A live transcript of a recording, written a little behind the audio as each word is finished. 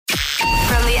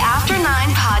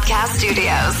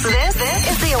Studios. This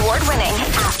is the award-winning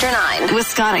After 9 with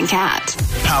Scott and Kat.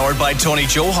 Powered by Tony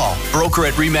Johal, broker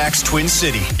at RE/MAX Twin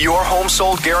City. Your home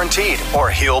sold guaranteed, or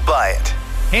he'll buy it.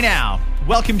 Hey now,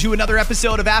 welcome to another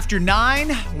episode of After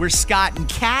 9. We're Scott and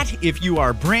Kat. If you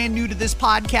are brand new to this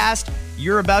podcast,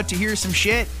 you're about to hear some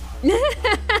shit.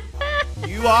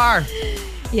 You are.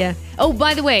 Yeah. Oh,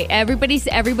 by the way, everybody's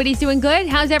doing good?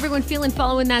 How's everyone feeling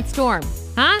following that storm?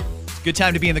 Huh? Good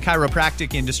time to be in the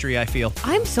chiropractic industry, I feel.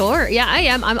 I'm sore. Yeah, I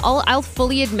am. I'll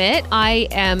fully admit I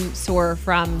am sore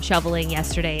from shoveling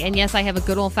yesterday. And yes, I have a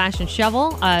good old-fashioned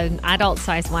shovel, an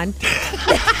adult-sized one.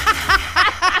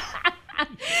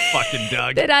 Fucking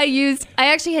Doug. That I used.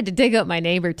 I actually had to dig up my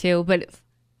neighbor, too. But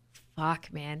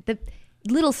fuck, man. The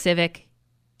little Civic,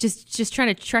 just trying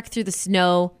to trek through the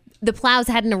snow. The plows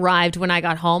hadn't arrived when I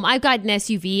got home. I've got an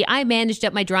SUV. I managed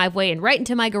up my driveway and right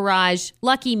into my garage.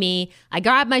 Lucky me. I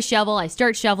grab my shovel. I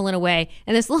start shoveling away.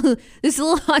 And this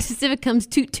little Honda Civic comes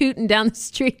tooting down the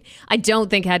street. I don't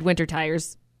think had winter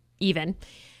tires even.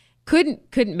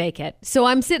 Couldn't make it. So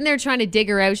I'm sitting there trying to dig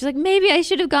her out. She's like, maybe I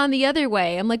should have gone the other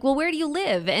way. I'm like, well, where do you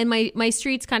live? And my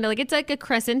street's kind of like, it's like a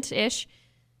crescent-ish.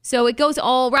 So it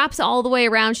wraps all the way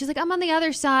around. She's like, I'm on the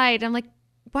other side. I'm like,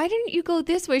 why didn't you go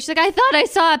this way? She's like, I thought I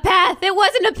saw a path. It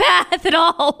wasn't a path at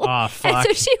all. Oh, fuck. And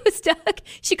so she was stuck.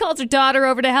 She calls her daughter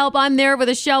over to help. I'm there with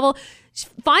a shovel.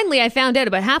 Finally, I found out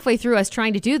about halfway through us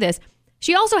trying to do this.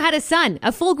 She also had a son,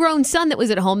 a full-grown son that was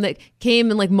at home that came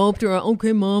and like moped her.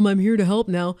 Okay, Mom, I'm here to help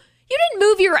now. You didn't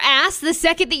move your ass the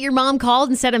second that your mom called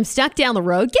and said, I'm stuck down the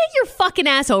road. Get your fucking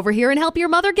ass over here and help your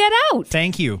mother get out.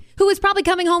 Thank you. Who was probably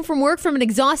coming home from work from an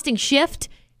exhausting shift.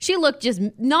 She looked just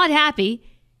not happy.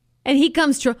 And he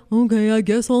comes to, okay, I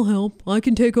guess I'll help. I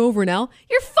can take over now.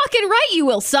 You're fucking right, you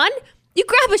will, son. You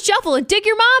grab a shovel and dig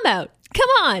your mom out. Come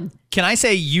on. Can I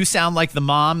say you sound like the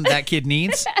mom that kid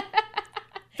needs?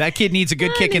 That kid needs a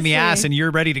good kick in the ass, and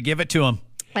you're ready to give it to him.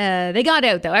 They got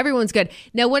out, though. Everyone's good.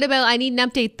 Now, what about, I need an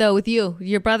update, though, with you. Did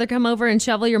your brother come over and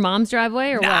shovel your mom's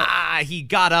driveway, or what? He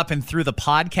got up and threw the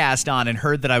podcast on and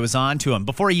heard that I was on to him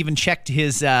before he even checked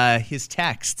his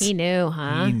texts. He knew,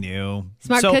 huh? He knew.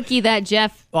 Smart cookie, that,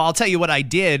 Jeff. Well, I'll tell you what I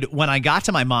did when I got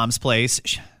to my mom's place.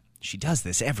 She does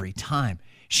this every time.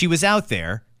 She was out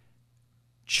there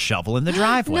shoveling the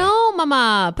driveway. No,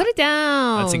 Mama, put it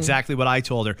down. That's exactly what I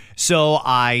told her. So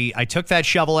I took that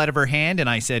shovel out of her hand and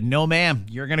I said, no, ma'am,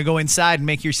 you're going to go inside and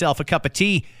make yourself a cup of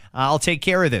tea. I'll take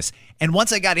care of this. And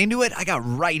once I got into it, I got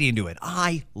right into it.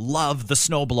 I love the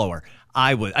snowblower.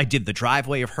 I did the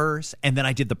driveway of hers, and then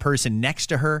I did the person next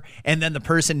to her, and then the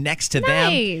person next to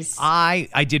Nice. them.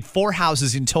 I did 4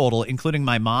 houses in total, including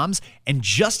my mom's. And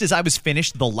just as I was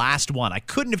finished, the last one, I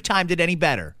couldn't have timed it any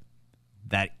better.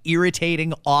 That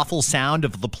irritating, awful sound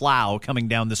of the plow coming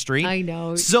down the street. I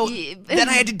know. So then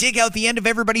I had to dig out the end of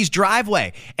everybody's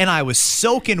driveway. And I was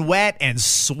soaking wet and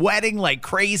sweating like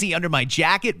crazy under my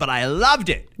jacket, but I loved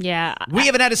it. Yeah. We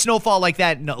haven't had a snowfall like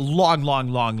that in a long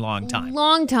time.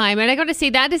 Long time. And I got to say,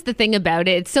 that is the thing about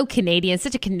it. It's so Canadian,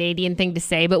 such a Canadian thing to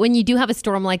say. But when you do have a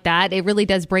storm like that, it really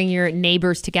does bring your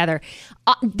neighbors together.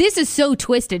 This is so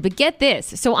twisted, but get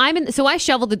this. So I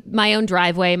shoveled my own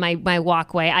driveway, my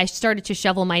walkway. I started to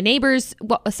shovel my neighbor's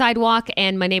sidewalk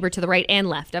and my neighbor to the right and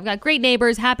left. I've got great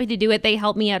neighbors, happy to do it. They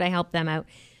help me out. I help them out.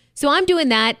 So I'm doing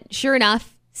that. Sure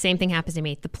enough, same thing happens to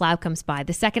me. The plow comes by.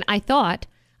 The second I thought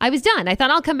I was done. I thought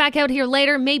I'll come back out here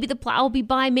later. Maybe the plow will be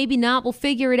by, maybe not. We'll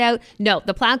figure it out. No,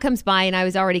 the plow comes by and I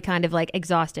was already kind of like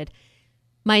exhausted.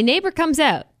 My neighbor comes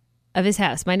out of his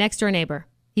house, my next door neighbor.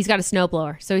 He's got a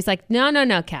snowblower. So he's like,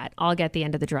 no, Kat, I'll get the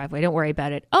end of the driveway. Don't worry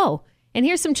about it. Oh, and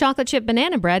here's some chocolate chip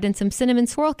banana bread and some cinnamon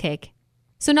swirl cake.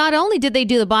 So not only did they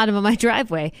do the bottom of my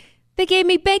driveway, they gave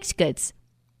me baked goods.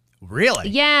 Really?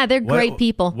 Yeah, they're great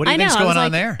people. What do you think's going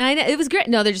on there? I know, it was great.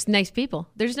 No, they're just nice people.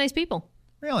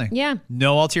 Really? Yeah.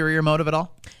 No ulterior motive at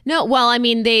all? No, well, I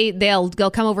mean, they'll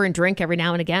come over and drink every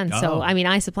now and again. So, Oh. I mean,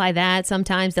 I supply that.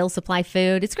 Sometimes they'll supply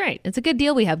food. It's great. It's a good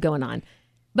deal we have going on.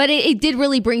 But it did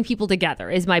really bring people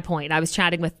together, is my point. I was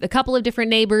chatting with a couple of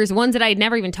different neighbors, ones that I had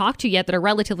never even talked to yet that are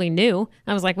relatively new.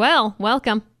 I was like, well,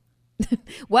 welcome.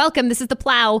 Welcome. This is the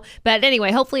plow. But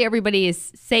anyway, hopefully everybody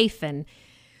is safe and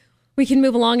we can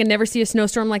move along and never see a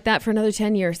snowstorm like that for another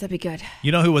 10 years. That'd be good.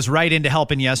 You know who was right into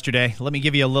helping yesterday? Let me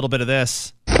give you a little bit of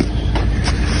this.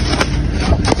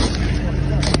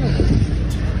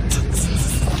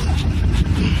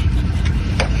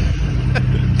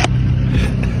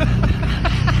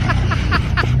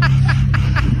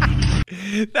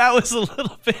 That was a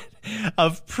little bit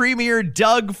of Premier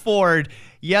Doug Ford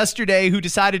yesterday, who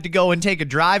decided to go and take a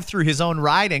drive through his own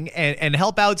riding and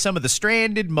help out some of the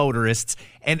stranded motorists.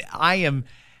 And I am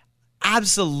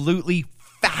absolutely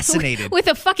fascinated. With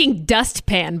a fucking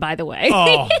dustpan, by the way.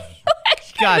 Oh,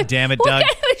 God damn it, Doug.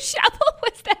 What kind of shovel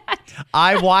was that?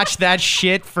 I watched that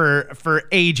shit for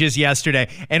ages yesterday.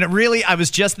 And I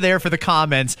was just there for the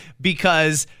comments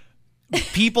because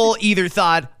people either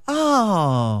thought,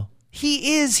 oh,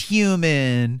 he is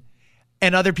human.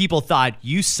 And other people thought,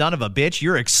 you son of a bitch,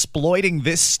 you're exploiting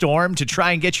this storm to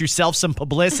try and get yourself some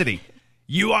publicity.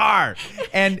 You are.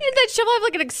 And Did that shovel have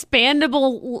like an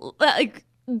expandable,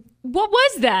 what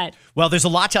was that? well, there's a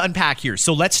lot to unpack here.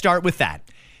 So let's start with that.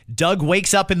 Doug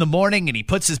wakes up in the morning and he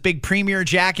puts his big Premier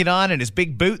jacket on and his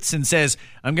big boots and says,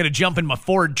 I'm going to jump in my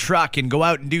Ford truck and go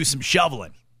out and do some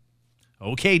shoveling.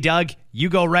 Okay, Doug, you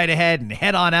go right ahead and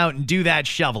head on out and do that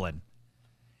shoveling.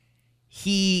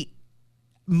 He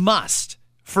must,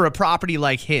 for a property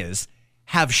like his,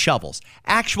 have shovels.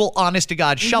 Actual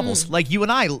honest-to-God shovels like you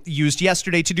and I used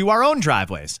yesterday to do our own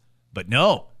driveways. But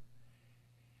no.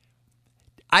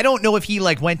 I don't know if he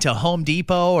went to Home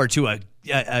Depot or to a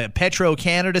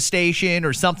Petro-Canada station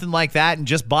or something like that and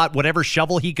just bought whatever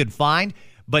shovel he could find,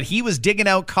 but he was digging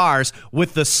out cars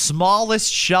with the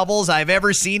smallest shovels I've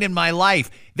ever seen in my life.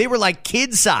 They were like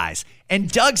kid size,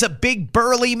 and Doug's a big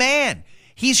burly man.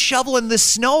 He's shoveling the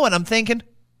snow, and I'm thinking,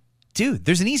 dude,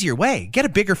 there's an easier way. Get a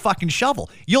bigger fucking shovel.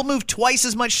 You'll move twice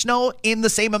as much snow in the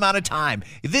same amount of time.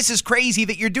 This is crazy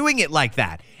that you're doing it like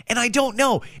that. And I don't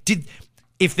know,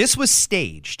 if this was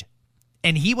staged,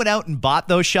 and he went out and bought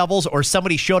those shovels, or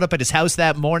somebody showed up at his house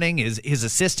that morning, his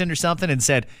assistant or something, and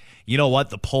said, you know what,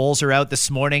 the polls are out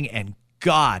this morning, and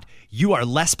God, you are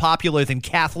less popular than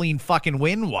Kathleen fucking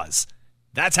Wynne was.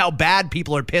 That's how bad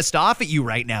people are pissed off at you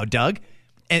right now, Doug.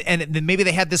 And then maybe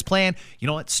they had this plan, you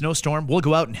know what, snowstorm, we'll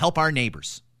go out and help our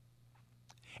neighbors.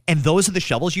 And those are the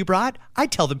shovels you brought?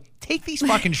 I'd tell them, take these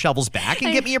fucking shovels back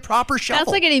and get me a proper shovel.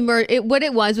 That's like what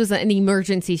it was an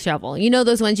emergency shovel. You know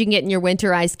those ones you can get in your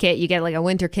winterized kit? You get like a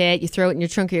winter kit, you throw it in your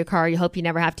trunk of your car, you hope you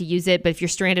never have to use it. But if you're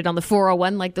stranded on the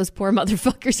 401 like those poor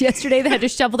motherfuckers yesterday that had to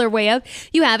shovel their way out,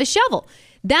 you have a shovel.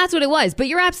 That's what it was. But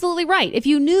you're absolutely right. If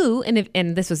you knew,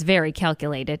 and this was very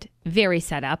calculated, very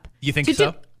set up. You think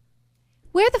so?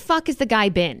 Where the fuck has the guy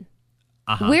been?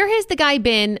 Where has the guy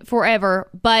been forever?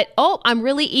 But, I'm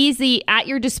really easy at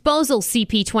your disposal,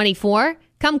 CP24.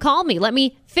 Come call me. Let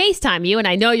me FaceTime you. And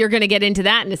I know you're going to get into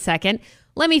that in a second.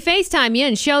 Let me FaceTime you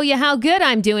and show you how good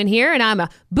I'm doing here. And I'm a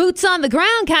boots on the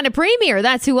ground kind of premier.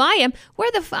 That's who I am.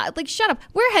 Where the fuck? Shut up.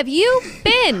 Where have you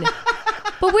been?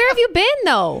 But where have you been,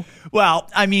 though? Well,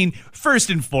 I mean, first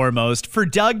and foremost, for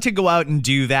Doug to go out and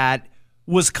do that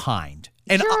was kind.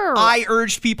 And sure. I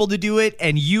urged people to do it,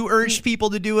 and you urged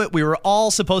people to do it. We were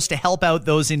all supposed to help out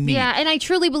those in need. Yeah, and I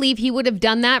truly believe he would have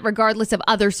done that regardless of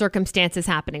other circumstances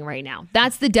happening right now.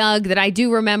 That's the Doug that I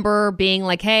do remember being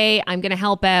like, hey, I'm going to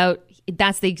help out.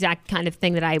 That's the exact kind of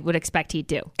thing that I would expect he'd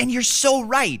do. And you're so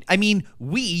right. I mean,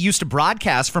 we used to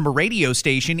broadcast from a radio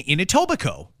station in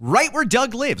Etobicoke, right where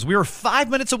Doug lives. We were 5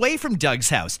 minutes away from Doug's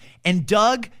house. And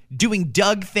Doug doing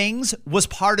Doug things was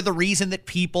part of the reason that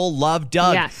people love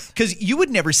Doug. Yes. Because you would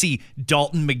never see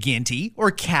Dalton McGuinty or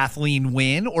Kathleen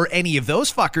Wynne or any of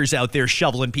those fuckers out there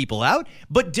shoveling people out.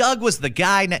 But Doug was the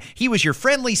guy. He was your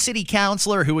friendly city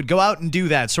councilor who would go out and do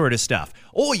that sort of stuff.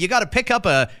 Oh, you got to pick up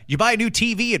you buy a new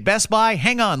TV at Best Buy?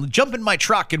 Hang on, jump in my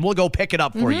truck and we'll go pick it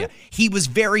up for you. He was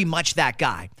very much that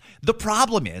guy. The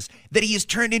problem is that he has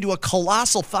turned into a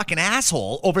colossal fucking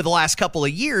asshole over the last couple of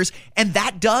years, and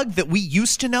that Doug that we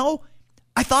used to know,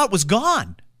 I thought was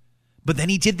gone. But then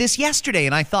he did this yesterday,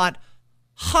 and I thought,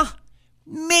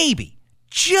 maybe,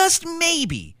 just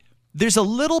maybe, there's a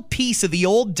little piece of the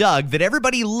old Doug that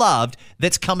everybody loved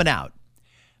that's coming out.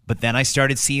 But then I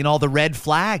started seeing all the red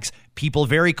flags, people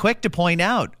very quick to point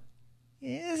out.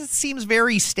 It seems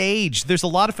very staged. There's a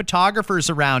lot of photographers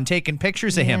around taking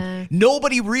pictures of him.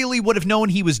 Nobody really would have known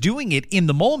he was doing it in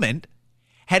the moment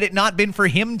had it not been for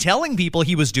him telling people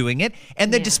he was doing it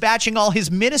and then dispatching all his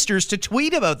ministers to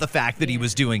tweet about the fact that he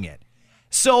was doing it.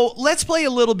 So let's play a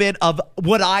little bit of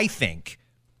what I think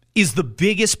is the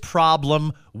biggest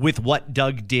problem with what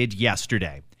Doug did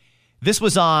yesterday. This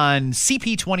was on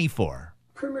CP24.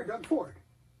 Premier Doug Ford,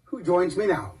 who joins me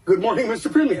now. Good morning,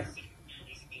 Mr. Premier.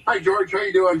 Hi, George. How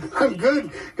you doing? I'm good.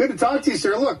 Good to talk to you,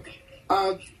 sir. Look,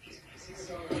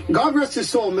 God rest his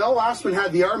soul. Mel Lastman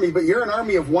had the army, but you're an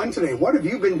army of one today. What have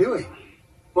you been doing?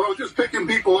 Well, just picking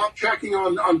people up, checking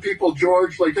on people,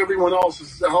 George, like everyone else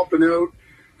is helping out.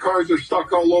 Cars are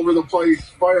stuck all over the place.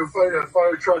 Fire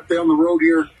truck down the road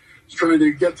here is trying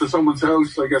to get to someone's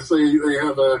house. I guess they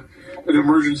have an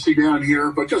emergency down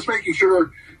here, but just making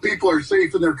sure people are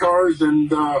safe in their cars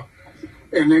and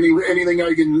anything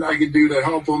I can do to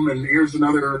help them. And here's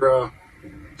another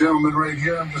gentleman right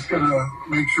here. I'm just going to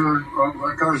make sure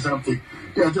our car's empty.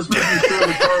 Yeah, just making sure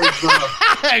the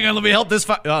car's... Hang on, let me help this...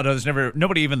 Oh, no, there's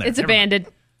nobody even there. It's abandoned.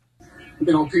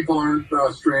 People aren't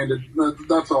stranded.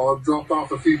 That's all. I've dropped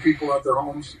off a few people at their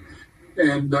homes.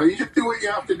 And you just do what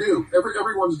you have to do.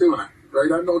 Everyone's doing it,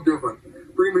 right? I'm no different.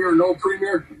 Premier or no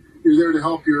premier, you're there to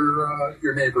help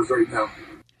your neighbors right now.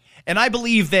 And I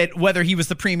believe that whether he was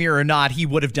the premier or not, he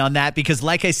would have done that because,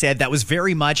 like I said, that was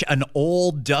very much an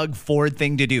old Doug Ford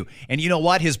thing to do. And you know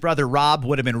what? His brother Rob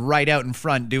would have been right out in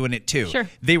front doing it too. Sure.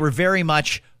 They were very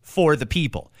much for the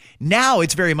people. Now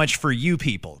it's very much for you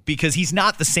people because he's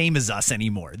not the same as us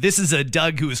anymore. This is a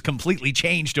Doug who has completely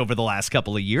changed over the last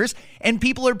couple of years, and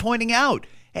people are pointing out,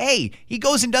 hey, he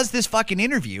goes and does this fucking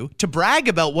interview to brag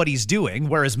about what he's doing,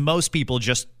 whereas most people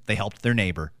they helped their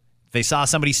neighbor. They saw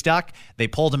somebody stuck, they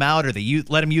pulled him out, or they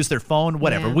let him use their phone,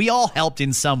 whatever. Yeah. We all helped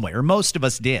in some way, or most of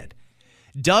us did.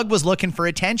 Doug was looking for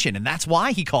attention, and that's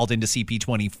why he called into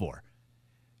CP24.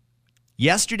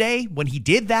 Yesterday, when he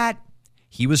did that,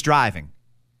 he was driving,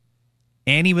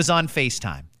 and he was on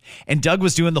FaceTime. And Doug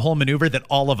was doing the whole maneuver that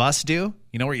all of us do,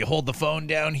 where you hold the phone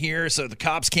down here so the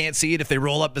cops can't see it if they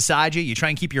roll up beside you. You try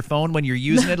and keep your phone when you're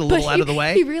using it a little out of the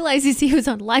way. He realizes he was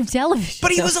on live television.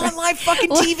 But he was on live fucking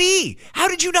TV. How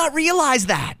did you not realize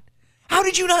that? How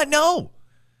did you not know?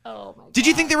 Oh my God. Did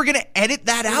you think they were going to edit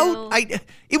that out?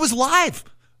 It was live.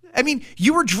 I mean,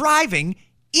 you were driving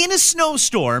in a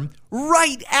snowstorm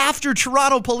right after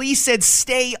Toronto police said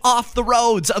stay off the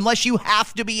roads unless you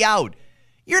have to be out.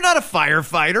 You're not a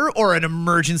firefighter or an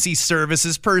emergency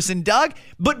services person, Doug.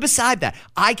 But beside that,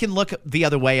 I can look the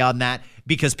other way on that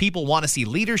because people want to see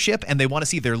leadership and they want to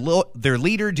see their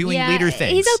leader doing leader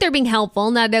things. He's out there being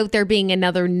helpful, not out there being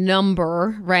another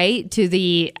number, right, to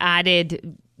the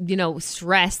added,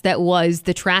 stress that was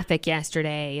the traffic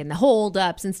yesterday and the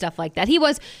holdups and stuff like that. He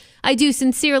was, I do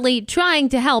sincerely trying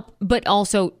to help, but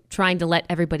also trying to let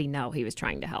everybody know he was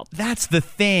trying to help. That's the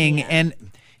thing. Yeah. And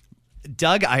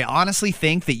Doug, I honestly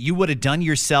think that you would have done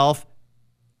yourself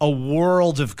a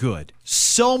world of good.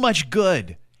 So much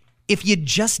good if you'd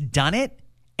just done it,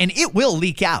 and it will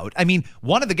leak out. I mean,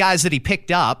 one of the guys that he picked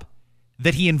up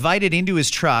that he invited into his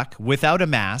truck without a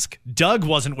mask, Doug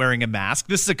wasn't wearing a mask.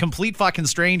 This is a complete fucking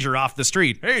stranger off the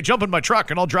street. Hey, jump in my truck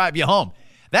and I'll drive you home.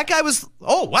 That guy was,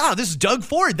 oh, wow, this is Doug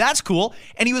Ford. That's cool.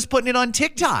 And he was putting it on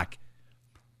TikTok.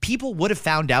 People would have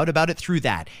found out about it through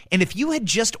that. And if you had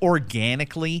just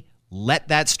organically let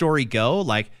that story go,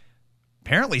 like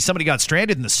apparently somebody got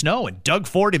stranded in the snow and Doug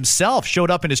Ford himself showed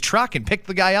up in his truck and picked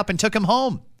the guy up and took him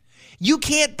home. You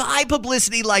can't buy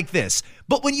publicity like this.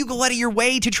 But when you go out of your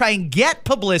way to try and get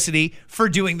publicity for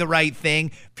doing the right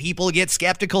thing, people get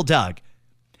skeptical, Doug.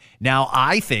 Now,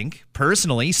 I think,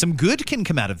 personally, some good can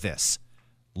come out of this.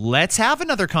 Let's have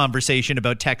another conversation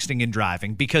about texting and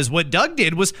driving because what Doug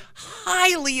did was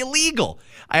highly illegal.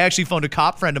 I actually phoned a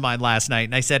cop friend of mine last night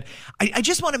and I said, I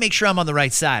just want to make sure I'm on the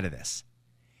right side of this.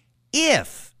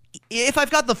 If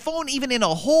I've got the phone even in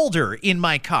a holder in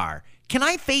my car, can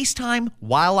I FaceTime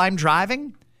while I'm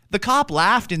driving? The cop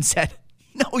laughed and said,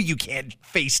 no, you can't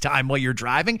FaceTime while you're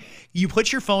driving. You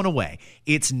put your phone away.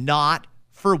 It's not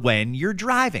for when you're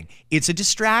driving. It's a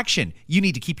distraction. You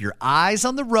need to keep your eyes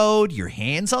on the road, your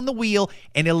hands on the wheel,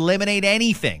 and eliminate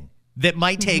anything that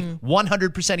might take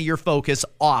 100% of your focus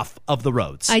off of the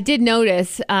roads. I did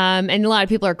notice, and a lot of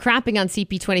people are crapping on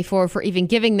CP24 for even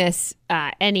giving this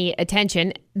any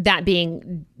attention, that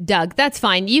being Doug. That's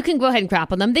fine. You can go ahead and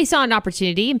crap on them. They saw an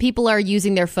opportunity, and people are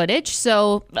using their footage.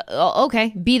 So, okay,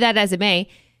 be that as it may.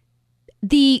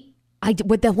 The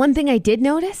one thing I did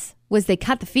notice was they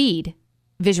cut the feed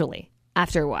visually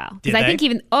after a while. Because I think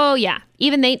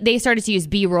even they started to use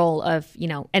B-roll of,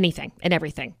 anything and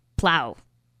everything. Plow.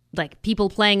 Like people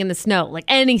playing in the snow, like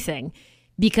anything,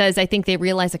 because I think they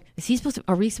realized, like,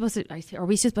 are we supposed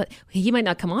to, he might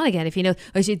not come on again if he knows,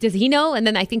 does he know? And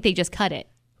then I think they just cut it.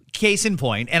 Case in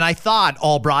point, and I thought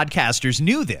all broadcasters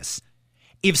knew this.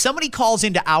 If somebody calls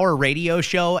into our radio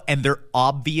show and they're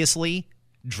obviously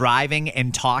driving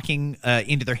and talking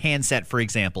into their handset, for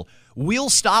example, we'll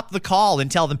stop the call and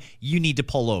tell them, you need to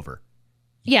pull over.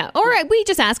 Yeah. Or we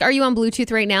just ask, are you on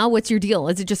Bluetooth right now? What's your deal?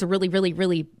 Is it just a really, really,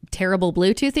 really terrible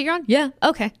Bluetooth that you're on? Yeah.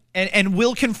 Okay. And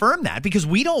we'll confirm that because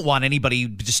we don't want anybody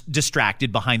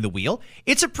distracted behind the wheel.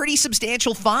 It's a pretty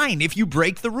substantial fine if you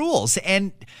break the rules.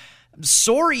 And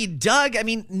sorry, Doug. I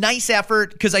mean, nice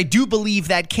effort because I do believe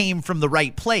that came from the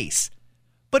right place.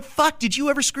 But fuck, did you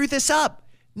ever screw this up?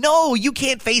 No, you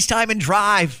can't FaceTime and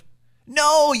drive.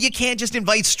 No, you can't just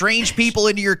invite strange people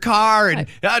into your car and,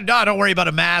 no, don't worry about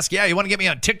a mask. Yeah, you want to get me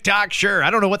on TikTok? Sure. I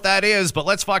don't know what that is, but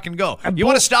let's fucking go. You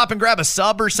want to stop and grab a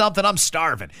sub or something? I'm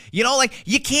starving. You know, like,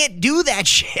 you can't do that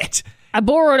shit. I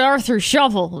borrowed Arthur's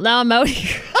shovel. Now I'm out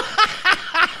here.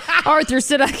 Arthur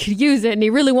said I could use it, and he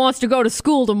really wants to go to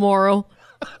school tomorrow.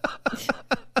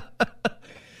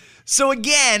 So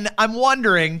again, I'm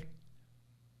wondering,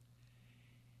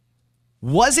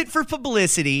 was it for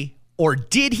publicity, or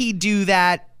did he do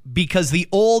that because the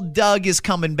old Doug is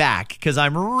coming back? Because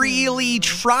I'm really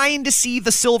trying to see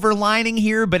the silver lining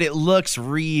here, but it looks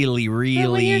really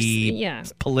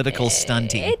political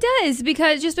stunty. It does,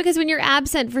 because when you're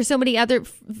absent for so many other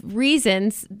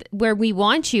reasons where we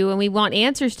want you and we want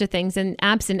answers to things, and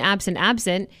absent,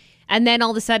 and then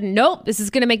all of a sudden, nope, this is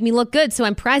going to make me look good, so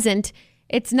I'm present.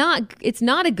 It's not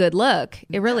a good look.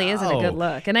 It really isn't a good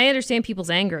look. And I understand people's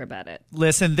anger about it.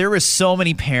 Listen, there were so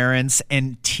many parents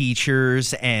and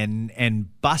teachers and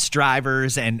bus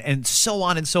drivers and so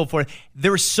on and so forth.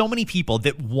 There were so many people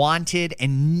that wanted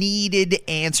and needed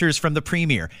answers from the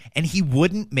premier, and he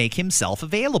wouldn't make himself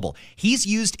available. He's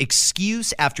used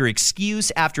excuse after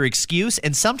excuse after excuse,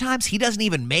 and sometimes he doesn't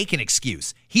even make an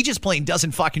excuse. He just plain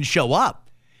doesn't fucking show up.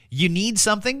 You need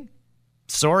something?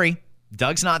 Sorry.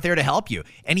 Doug's not there to help you,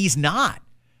 and he's not.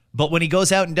 But when he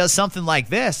goes out and does something like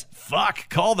this,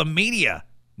 call the media.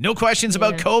 No questions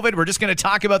about COVID. We're just going to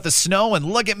talk about the snow, and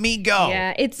look at me go.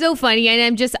 Yeah, it's so funny.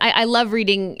 And I love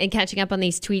reading and catching up on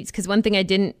these tweets, because one thing I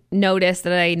didn't notice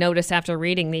that I noticed after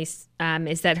reading these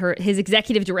is that his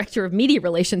executive director of media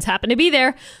relations happened to be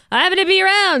there. I happen to be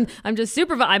around.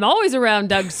 I'm always around,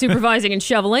 Doug, supervising and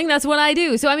shoveling. That's what I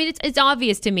do. So, I mean, it's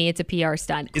obvious to me it's a PR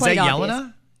stunt. Is that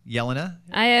Yelena? Yelena?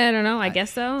 I don't know. I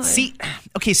guess so. See,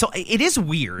 okay, so it is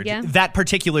weird, that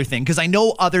particular thing, because I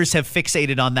know others have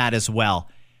fixated on that as well.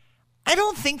 I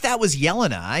don't think that was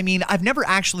Yelena. I mean, I've never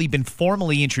actually been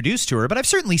formally introduced to her, but I've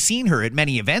certainly seen her at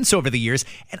many events over the years,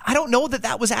 and I don't know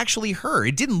that was actually her.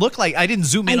 It didn't look like, I didn't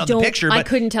zoom in on the picture. But I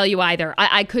couldn't tell you either.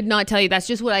 I could not tell you. That's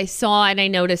just what I saw, and I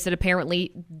noticed that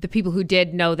apparently the people who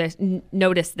did notice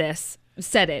this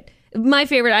said it. My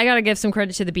favorite, I got to give some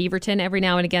credit to the Beaverton. Every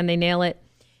now and again, they nail it.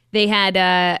 They had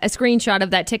a screenshot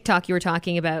of that TikTok you were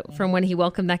talking about from when he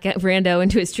welcomed that rando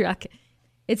into his truck.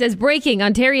 It says, breaking,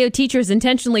 Ontario teachers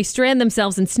intentionally strand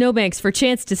themselves in snowbanks for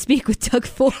chance to speak with Doug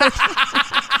Ford. I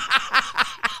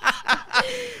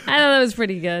thought that was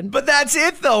pretty good. But that's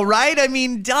it, though, right? I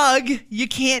mean, Doug, you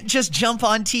can't just jump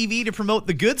on TV to promote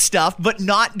the good stuff, but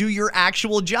not do your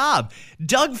actual job.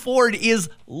 Doug Ford is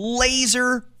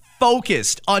laser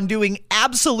focused on doing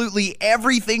absolutely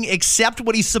everything except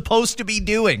what he's supposed to be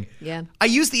doing. Yeah. I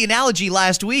used the analogy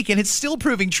last week, and it's still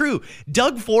proving true.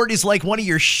 Doug Ford is like one of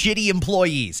your shitty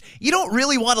employees. You don't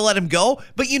really want to let him go,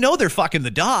 but you know they're fucking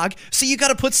the dog, so you got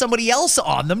to put somebody else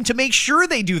on them to make sure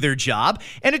they do their job,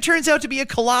 and it turns out to be a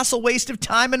colossal waste of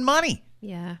time and money.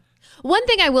 Yeah. One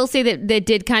thing I will say that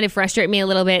did kind of frustrate me a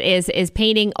little bit is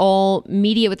painting all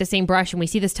media with the same brush. And we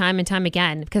see this time and time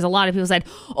again, because a lot of people said,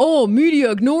 oh,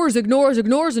 media ignores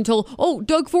until, oh,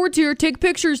 Doug Ford's here. Take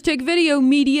pictures, take video,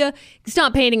 media.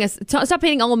 Stop painting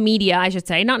all media, I should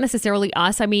say. Not necessarily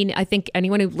us. I mean, I think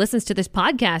anyone who listens to this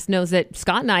podcast knows that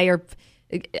Scott and I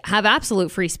have absolute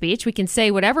free speech. We can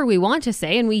say whatever we want to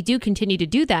say, and we do continue to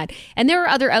do that. And there are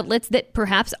other outlets that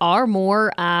perhaps are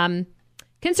more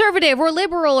conservative or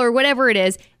liberal or whatever it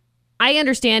is. I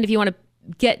understand if you want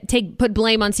to put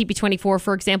blame on CP24,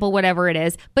 for example, whatever it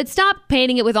is, but stop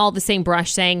painting it with all the same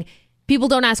brush, saying people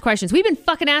don't ask questions. We've been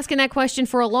fucking asking that question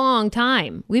for a long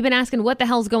time. We've been asking what the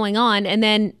hell's going on, and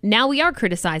then now we are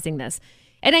criticizing this.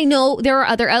 And I know there are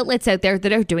other outlets out there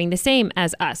that are doing the same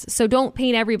as us. So don't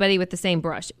paint everybody with the same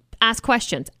brush. Ask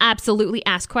questions. Absolutely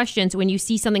ask questions when you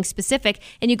see something specific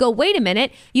and you go, wait a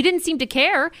minute, you didn't seem to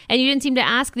care, and you didn't seem to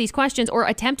ask these questions or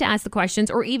attempt to ask the questions,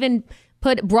 or even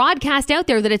broadcast out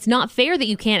there that it's not fair that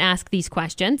you can't ask these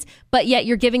questions, but yet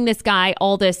you're giving this guy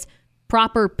all this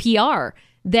proper PR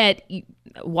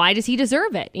why does he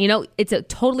deserve it? You know, it's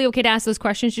totally okay to ask those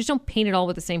questions. Just don't paint it all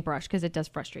with the same brush, because it does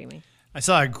frustrate me. I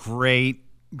saw a great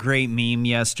meme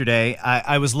yesterday.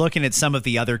 I was looking at some of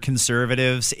the other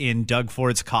conservatives in Doug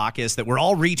Ford's caucus that were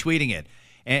all retweeting it.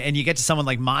 And you get to someone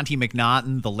like Monty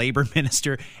McNaughton, the labor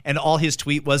minister, and all his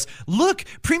tweet was, look,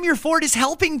 Premier Ford is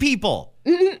helping people.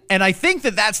 Mm-hmm. And I think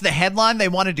that's the headline they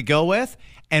wanted to go with.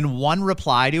 And one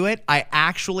reply to it, I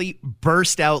actually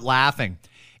burst out laughing.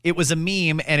 It was a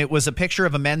meme, and it was a picture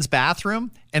of a men's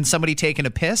bathroom and somebody taking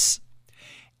a piss.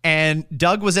 And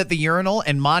Doug was at the urinal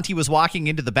and Monty was walking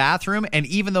into the bathroom. And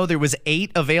even though there was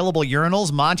 8 available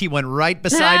urinals, Monty went right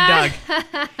beside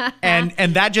Doug.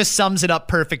 And that just sums it up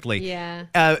perfectly.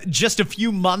 Yeah. Just a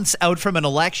few months out from an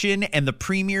election and the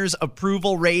premier's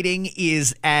approval rating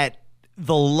is at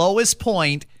the lowest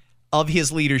point of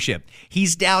his leadership.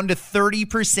 He's down to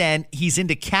 30%. He's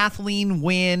into Kathleen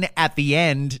win at the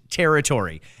end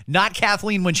territory. Not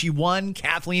Kathleen when she won,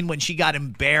 Kathleen when she got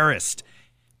embarrassed.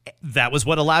 That was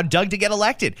what allowed Doug to get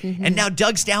elected. Mm-hmm. And now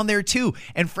Doug's down there too.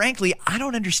 And frankly, I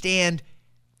don't understand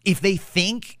if they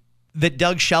think that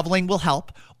Doug shoveling will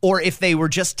help or if they were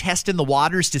just testing the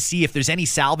waters to see if there's any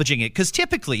salvaging it. Because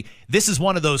typically, this is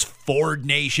one of those Ford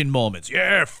Nation moments.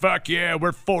 Yeah, fuck yeah,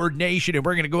 we're Ford Nation and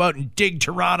we're going to go out and dig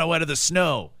Toronto out of the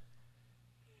snow.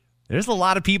 There's a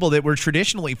lot of people that were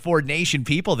traditionally Ford Nation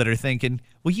people that are thinking,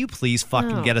 will you please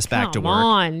fucking get us back to work? Come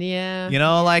on, yeah. You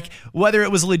know, like whether it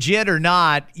was legit or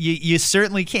not, you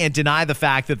certainly can't deny the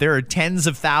fact that there are tens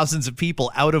of thousands of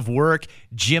people out of work.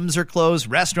 Gyms are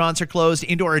closed, restaurants are closed,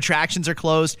 indoor attractions are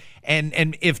closed.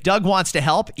 And if Doug wants to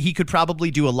help, he could probably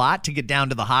do a lot to get down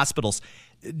to the hospitals.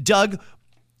 Doug,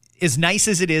 as nice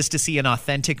as it is to see an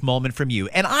authentic moment from you,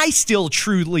 and I still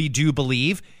truly do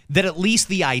believe that at least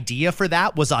the idea for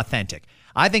that was authentic.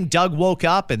 I think Doug woke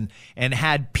up and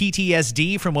had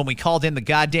PTSD from when we called in the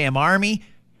goddamn army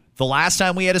the last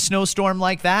time we had a snowstorm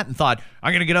like that and thought,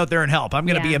 I'm going to get out there and help. I'm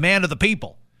going to be a man of the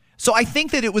people. So I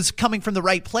think that it was coming from the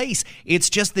right place. It's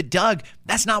just that, Doug,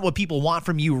 that's not what people want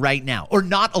from you right now, or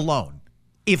not alone.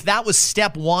 If that was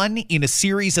step one in a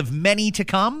series of many to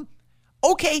come,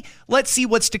 okay, let's see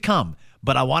what's to come.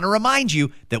 But I want to remind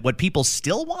you that what people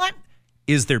still want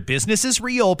is their businesses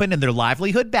reopened and their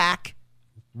livelihood back.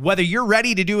 Whether you're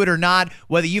ready to do it or not,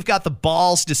 whether you've got the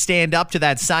balls to stand up to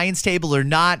that science table or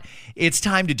not, it's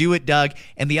time to do it, Doug.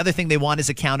 And the other thing they want is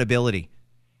accountability.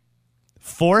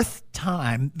 4th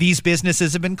time these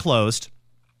businesses have been closed.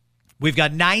 We've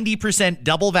got 90%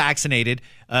 double vaccinated.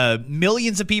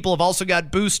 Millions of people have also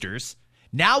got boosters.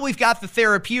 Now we've got the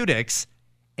therapeutics.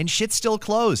 And shit's still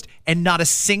closed. And not a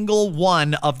single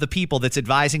one of the people that's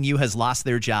advising you has lost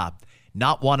their job.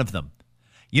 Not one of them.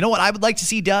 You know what I would like to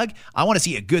see, Doug? I want to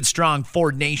see a good, strong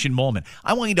Ford Nation moment.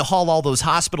 I want you to haul all those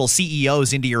hospital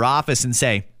CEOs into your office and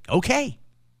say, okay,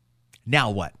 now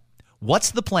what?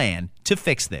 What's the plan to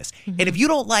fix this? Mm-hmm. And if you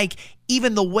don't like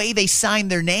even the way they sign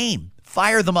their name,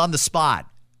 fire them on the spot.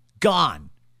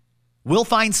 Gone. We'll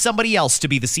find somebody else to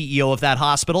be the CEO of that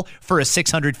hospital for a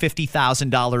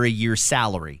 $650,000 a year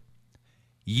salary.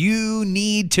 You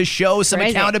need to show some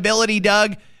accountability,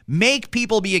 Doug. Make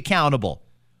people be accountable.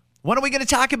 When are we going to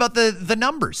talk about the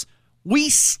numbers? We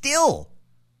still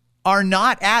are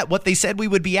not at what they said we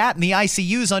would be at in the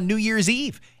ICUs on New Year's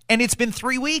Eve. And it's been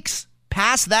 3 weeks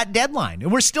past that deadline,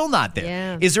 and we're still not there.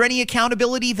 Yeah. Is there any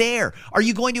accountability there? Are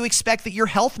you going to expect that your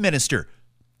health minister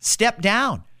step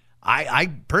down?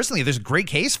 I personally, there's a great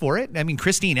case for it. I mean,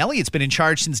 Christine Elliott's been in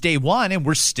charge since day one, and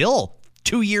we're still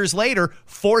 2 years later,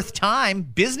 4th time,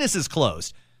 business is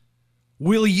closed.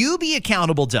 Will you be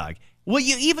accountable, Doug? Will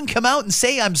you even come out and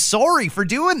say, I'm sorry for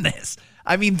doing this?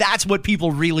 I mean, that's what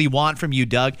people really want from you,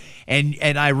 Doug. And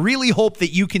I really hope that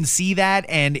you can see that.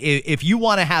 And if you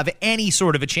want to have any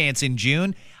sort of a chance in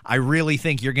June, I really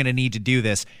think you're going to need to do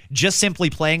this. Just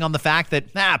simply playing on the fact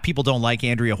that people don't like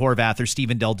Andrea Horvath or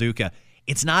Stephen Del Duca.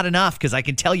 It's not enough, because I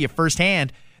can tell you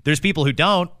firsthand, there's people who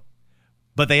don't,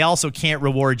 but they also can't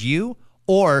reward you,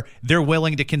 or they're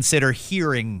willing to consider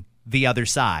hearing the other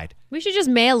side. We should just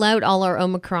mail out all our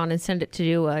Omicron and send it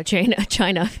to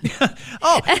China.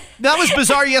 Oh, that was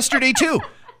bizarre yesterday, too.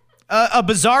 A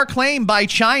bizarre claim by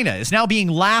China is now being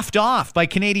laughed off by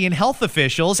Canadian health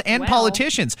officials and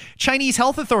politicians. Chinese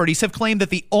health authorities have claimed that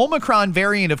the Omicron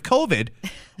variant of COVID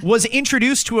was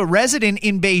introduced to a resident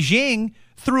in Beijing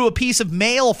through a piece of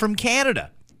mail from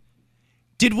Canada.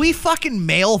 Did we fucking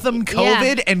mail them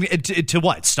COVID and to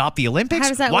what? Stop the Olympics? How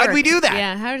does that Why'd work? we do that?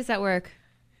 Yeah, how does that work?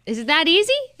 Is it that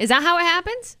easy? Is that how it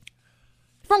happens?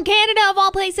 From Canada, of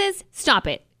all places? Stop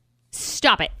it.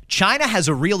 Stop it. China has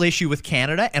a real issue with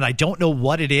Canada, and I don't know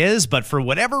what it is, but for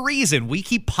whatever reason, we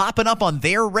keep popping up on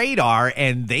their radar,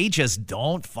 and they just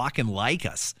don't fucking like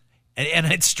us.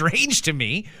 And it's strange to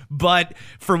me, but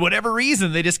for whatever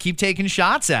reason, they just keep taking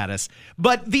shots at us.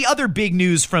 But the other big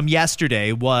news from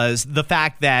yesterday was the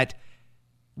fact that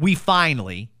we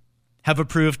finally have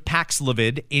approved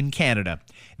Paxlovid in Canada.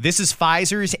 This is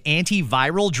Pfizer's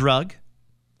antiviral drug,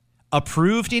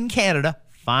 approved in Canada,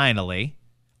 finally,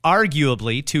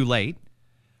 arguably too late.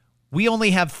 We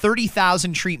only have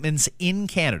 30,000 treatments in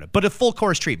Canada, but a full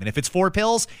course treatment. If it's 4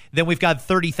 pills, then we've got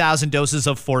 30,000 doses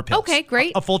of 4 pills. Okay,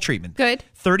 great. A full treatment. Good.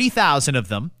 30,000 of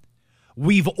them.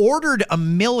 We've ordered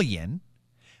 1 million,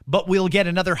 but we'll get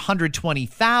another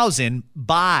 120,000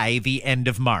 by the end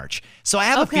of March. So I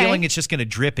have a feeling it's just going to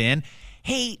drip in.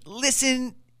 Hey,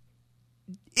 listen,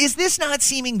 is this not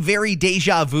seeming very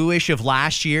deja vu-ish of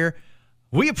last year?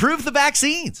 We approved the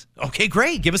vaccines. Okay,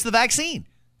 great. Give us the vaccine.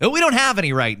 We don't have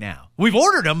any right now. We've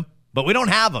ordered them, but we don't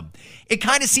have them. It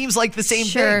kind of seems like the same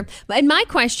thing. And my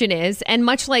question is, and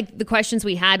much like the questions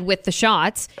we had with the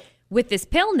shots, with this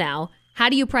pill now, how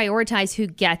do you prioritize who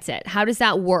gets it? How does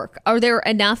that work? Are there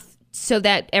enough so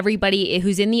that everybody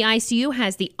who's in the ICU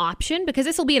has the option? Because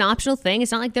this will be an optional thing.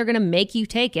 It's not like they're going to make you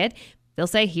take it. They'll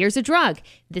say, here's a drug.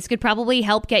 This could probably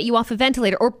help get you off a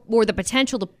ventilator, or the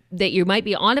potential that you might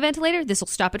be on a ventilator. This will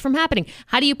stop it from happening.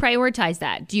 How do you prioritize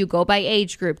that? Do you go by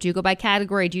age group? Do you go by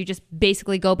category? Do you just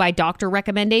basically go by doctor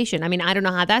recommendation? I mean, I don't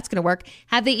know how that's going to work.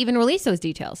 Have they even released those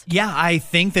details? Yeah, I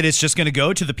think that it's just going to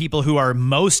go to the people who are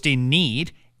most in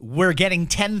need. We're getting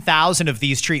 10,000 of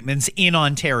these treatments in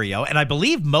Ontario, and I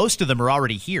believe most of them are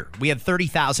already here. We had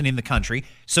 30,000 in the country,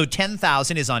 so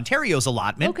 10,000 is Ontario's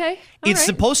allotment. Okay. It's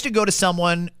supposed to go to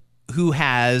someone who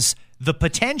has the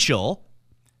potential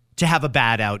to have a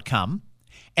bad outcome,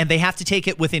 and they have to take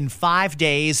it within 5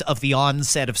 days of the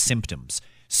onset of symptoms.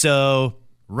 So,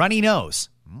 runny nose.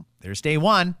 There's day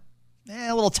one.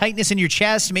 A little tightness in your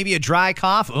chest, maybe a dry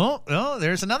cough. Oh,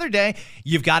 there's another day.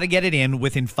 You've got to get it in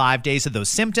within 5 days of those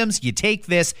symptoms. You take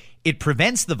this, it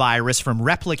prevents the virus from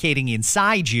replicating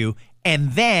inside you,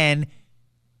 and then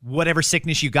whatever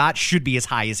sickness you got should be as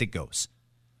high as it goes.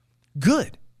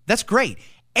 Good. That's great.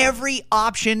 Every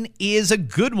option is a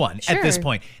good one at this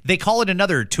point. They call it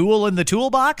another tool in the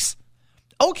toolbox.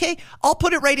 Okay, I'll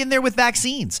put it right in there with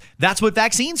vaccines. That's what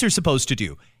vaccines are supposed to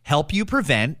do. Help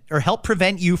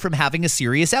prevent you from having a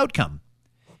serious outcome.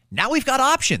 Now we've got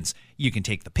options. You can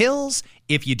take the pills.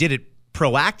 If you did it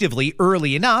proactively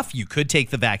early enough, you could take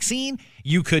the vaccine.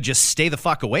 You could just stay the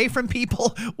fuck away from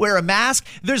people, wear a mask.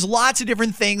 There's lots of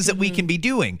different things that we can be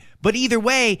doing. But either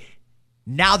way,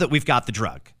 now that we've got the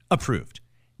drug approved,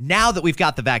 now that we've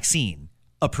got the vaccine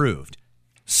approved,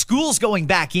 school's going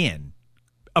back in,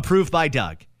 approved by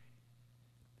Doug.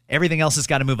 Everything else has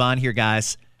got to move on here,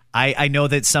 guys. I know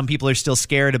that some people are still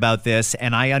scared about this,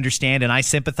 and I understand and I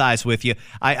sympathize with you.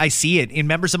 I see it in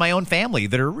members of my own family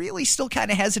that are really still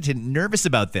kind of hesitant and nervous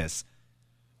about this.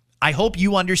 I hope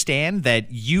you understand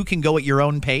that you can go at your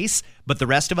own pace, but the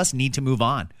rest of us need to move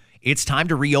on. It's time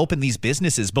to reopen these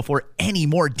businesses before any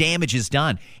more damage is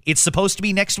done. It's supposed to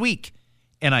be next week,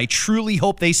 and I truly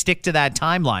hope they stick to that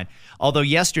timeline. Although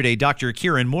yesterday, Dr.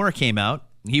 Kieran Moore came out.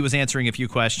 He was answering a few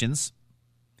questions.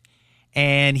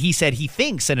 And he said he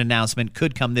thinks an announcement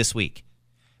could come this week.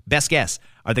 Best guess,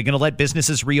 are they going to let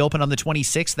businesses reopen on the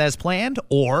 26th as planned?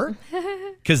 Or,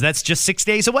 because that's just 6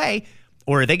 days away,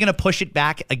 or are they going to push it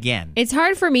back again? It's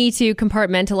hard for me to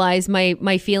compartmentalize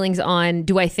my feelings on,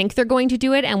 do I think they're going to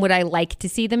do it, and would I like to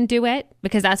see them do it?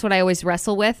 Because that's what I always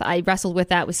wrestle with. I wrestled with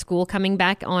that with school coming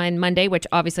back on Monday, which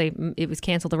obviously it was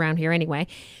canceled around here anyway.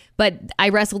 But I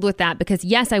wrestled with that because,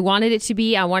 yes, I wanted to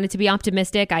be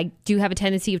optimistic. I do have a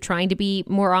tendency of trying to be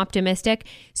more optimistic.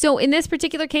 So in this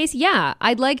particular case, yeah,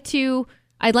 I'd like to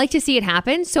see it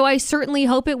happen. So I certainly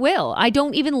hope it will. I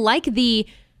don't even like the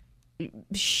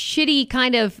shitty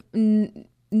kind of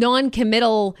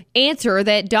non-committal answer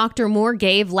that Dr. Moore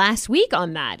gave last week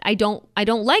on that. I don't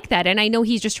like that. And I know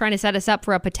he's just trying to set us up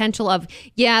for a potential of,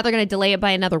 yeah, they're going to delay it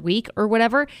by another week or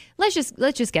whatever. Let's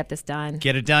just get this done.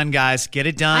 Get it done, guys. Get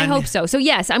it done. I hope so. So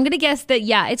yes, I'm going to guess that,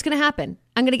 yeah, it's going to happen.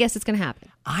 I'm going to guess it's going to happen.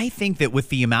 I think that with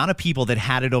the amount of people that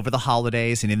had it over the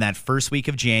holidays and in that first week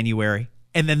of January,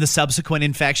 and then the subsequent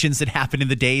infections that happened in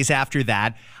the days after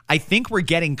that, I think we're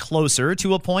getting closer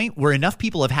to a point where enough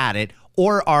people have had it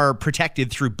or are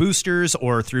protected through boosters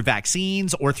or through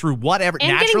vaccines or through whatever,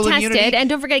 and natural getting immunity. Tested, and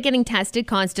don't forget getting tested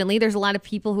constantly. There's a lot of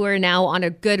people who are now on a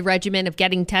good regimen of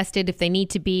getting tested if they need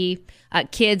to be.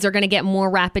 Kids are going to get more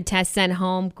rapid tests sent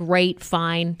home. Great,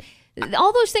 fine.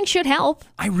 All those things should help.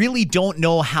 I really don't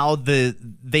know how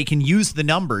they can use the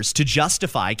numbers to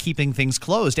justify keeping things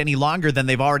closed any longer than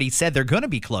they've already said they're going to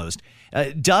be closed.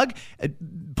 Doug,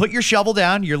 put your shovel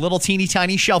down, your little teeny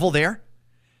tiny shovel there.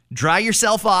 Dry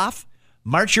yourself off.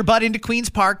 March your butt into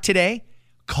Queen's Park today.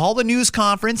 Call the news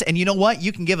conference, and you know what?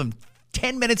 You can give them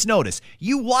 10 minutes notice.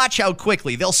 You watch how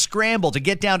quickly they'll scramble to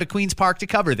get down to Queen's Park to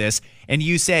cover this, and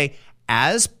you say,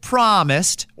 as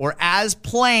promised or as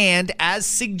planned, as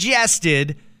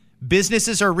suggested,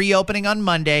 businesses are reopening on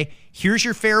Monday. Here's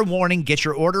your fair warning. Get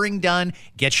your ordering done.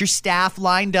 Get your staff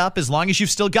lined up as long as you've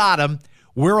still got them.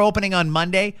 We're opening on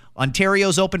Monday.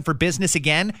 Ontario's open for business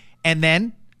again. And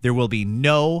then there will be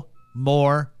no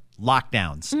more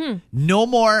lockdowns. No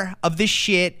more of this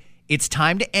shit It's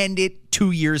time to end it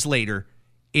 2 years later.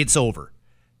 It's over.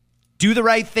 Do the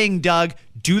right thing, Doug.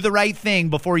 Do the right thing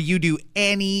before you do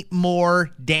any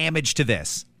more damage to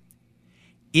this.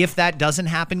 If that doesn't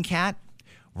happen, Kat,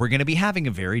 we're going to be having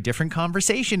a very different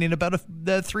conversation in about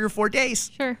 3 or 4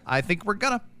 days. Sure. I think we're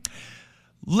going to.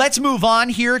 Let's move on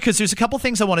here because there's a couple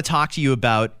things I want to talk to you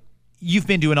about. You've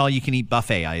been doing all-you-can-eat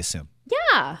buffet, I assume.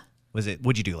 Yeah.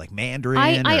 What'd you do, like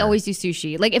Mandarin? I always do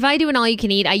sushi. Like if I do an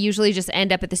all-you-can-eat, I usually just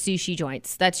end up at the sushi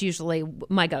joints. That's usually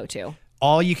my go-to.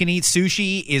 All-you-can-eat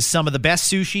sushi is some of the best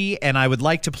sushi, and I would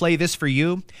like to play this for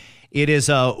you. It is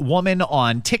a woman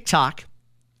on TikTok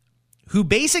who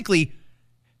basically,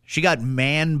 she got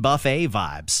man buffet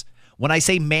vibes. When I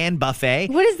say man buffet,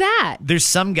 What is that? there's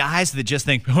some guys that just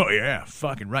think, oh yeah,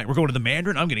 fucking right. We're going to the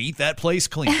Mandarin. I'm going to eat that place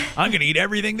clean. I'm going to eat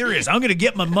everything there is. I'm going to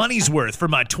get my money's worth for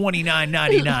my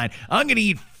 $29.99. I'm going to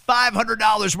eat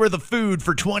 $500 worth of food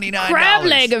for $29. Crab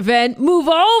leg event. Move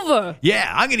over.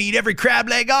 Yeah, I'm going to eat every crab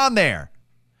leg on there.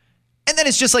 And then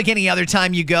it's just like any other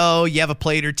time you go, you have a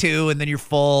plate or two, and then you're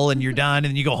full, and you're done, and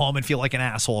then you go home and feel like an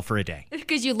asshole for a day.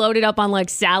 Because you loaded up on like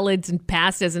salads and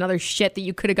pastas and other shit that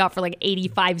you could have got for like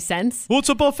 85 cents. Well, it's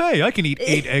a buffet. I can eat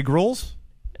 8 egg rolls.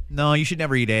 No, you should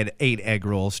never eat 8 egg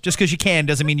rolls. Just because you can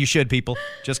doesn't mean you should, people.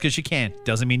 Just because you can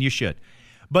doesn't mean you should.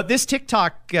 But this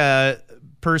TikTok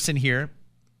person here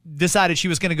decided she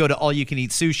was going to go to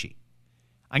all-you-can-eat sushi.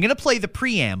 I'm going to play the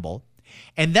preamble,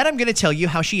 and then I'm going to tell you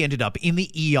how she ended up in the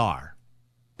ER.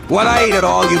 What I eat at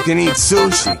all-you-can-eat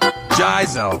sushi,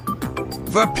 Jizo,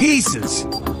 for pieces,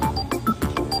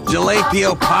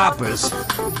 jalapeno poppers,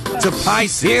 to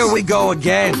Pisces. Here we go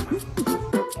again.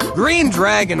 Green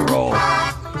dragon roll,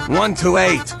 1 to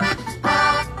 8.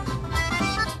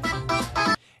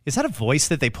 Is that a voice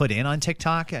that they put in on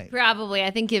TikTok? Probably. I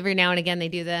think every now and again they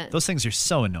do that. Those things are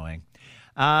so annoying.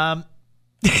 Yep.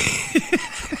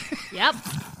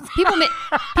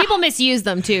 People misuse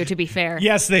them too, to be fair.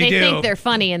 Yes, they do. They think they're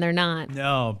funny and they're not.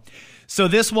 No. So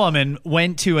this woman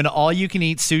went to an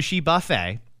all-you-can-eat sushi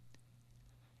buffet,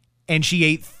 and she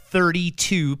ate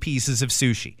 32 pieces of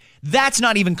sushi. That's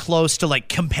not even close to like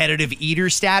competitive eater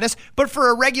status, but for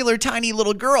a regular tiny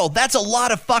little girl, that's a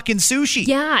lot of fucking sushi.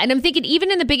 Yeah, and I'm thinking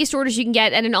even in the biggest orders you can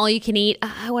get at an all-you-can-eat,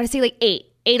 I want to say like 8.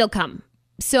 8 will come.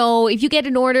 So if you get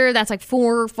an order that's like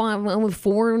 4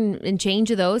 and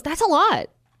change of those, that's a lot.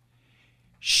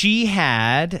 She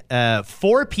had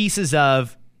 4 pieces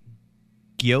of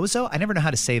gyozo. I never know how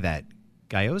to say that.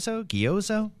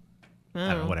 Gyozo? I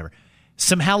don't know, whatever.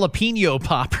 Some jalapeno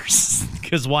poppers,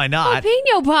 because why not?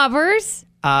 Jalapeno poppers.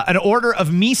 An order of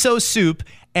miso soup,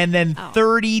 and then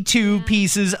 32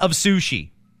 pieces of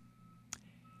sushi.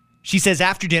 She says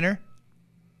after dinner,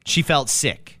 she felt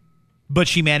sick, but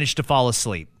she managed to fall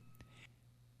asleep.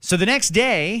 So the next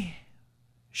day,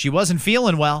 she wasn't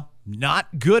feeling well.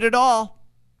 Not good at all.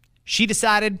 She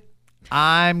decided,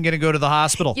 I'm going to go to the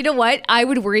hospital. You know what I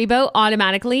would worry about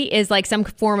automatically is like some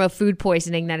form of food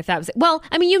poisoning. That if that was, well,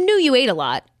 I mean, you knew you ate a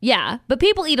lot. Yeah. But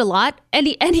people eat a lot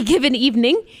any given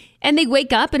evening, and they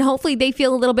wake up and hopefully they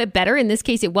feel a little bit better. In this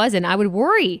case, it wasn't. I would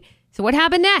worry. So what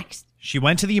happened next? She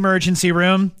went to the emergency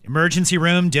room. Emergency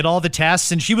room did all the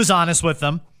tests, and she was honest with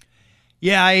them.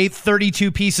 Yeah, I ate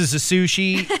 32 pieces of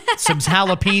sushi, some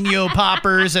jalapeno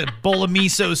poppers, a bowl of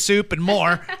miso soup, and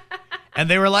more. And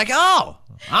they were like, oh,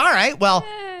 all right, well,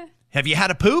 have you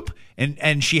had a poop?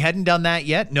 And she hadn't done that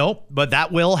yet. Nope, but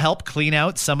that will help clean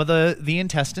out some of the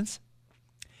intestines.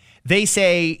 They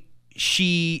say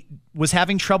she was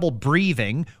having trouble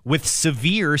breathing with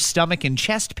severe stomach and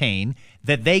chest pain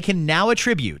that they can now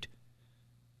attribute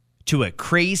to a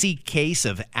crazy case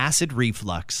of acid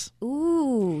reflux.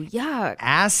 Ooh, yuck.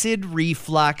 Acid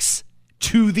reflux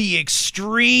to the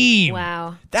extreme.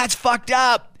 Wow. That's fucked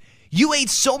up. You ate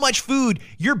so much food,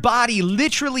 your body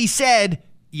literally said,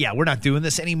 yeah, we're not doing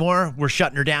this anymore. We're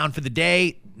shutting her down for the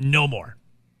day. No more.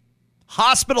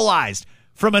 Hospitalized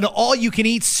from an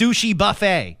all-you-can-eat sushi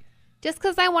buffet. Just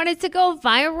because I wanted to go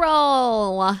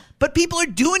viral. But people are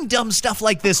doing dumb stuff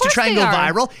like this to try and go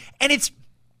viral, and it's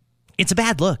a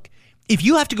bad look. If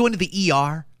you have to go into the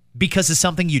ER because of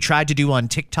something you tried to do on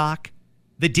TikTok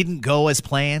that didn't go as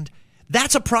planned,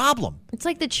 that's a problem. It's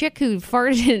like the chick who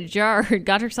farted in a jar and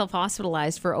got herself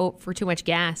hospitalized for too much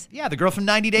gas. Yeah, the girl from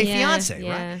 90 Day Fiancé,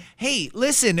 right? Hey,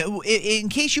 listen, in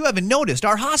case you haven't noticed,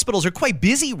 our hospitals are quite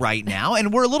busy right now,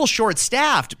 and we're a little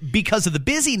short-staffed because of the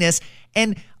busyness.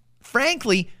 And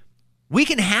frankly, we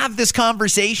can have this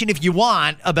conversation if you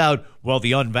want about, well,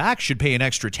 the unvaxxed should pay an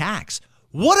extra tax.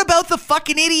 What about the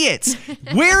fucking idiots?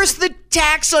 Where's the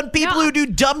tax on people who do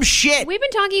dumb shit? We've been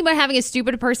talking about having a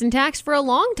stupid person tax for a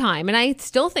long time, and I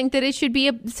still think that it should be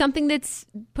something that's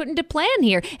put into plan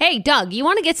here. Hey, Doug, you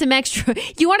want to get some extra?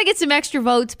 You want to get some extra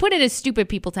votes? Put in a stupid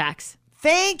people tax.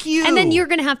 Thank you. And then you're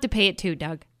going to have to pay it too,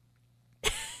 Doug.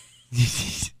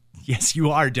 Yes,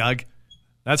 you are, Doug.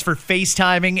 That's for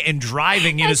FaceTiming and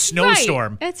driving in a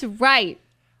snowstorm. Right. That's right.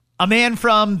 A man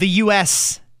from the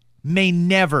U.S. may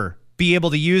never be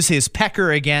able to use his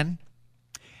pecker again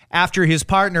after his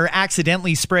partner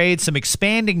accidentally sprayed some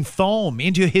expanding foam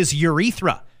into his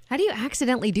urethra. How do you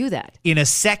accidentally do that? In a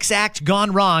sex act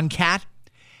gone wrong, Kat,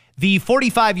 the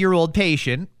 45-year-old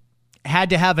patient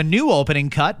had to have a new opening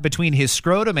cut between his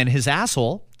scrotum and his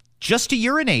asshole just to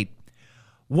urinate.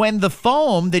 When the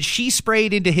foam that she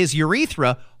sprayed into his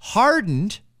urethra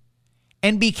hardened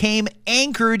and became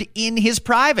anchored in his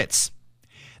privates.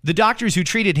 The doctors who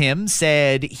treated him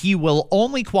said he will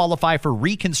only qualify for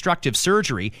reconstructive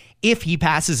surgery if he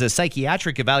passes a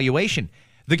psychiatric evaluation.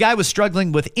 The guy was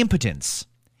struggling with impotence.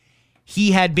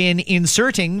 He had been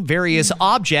inserting various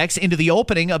objects into the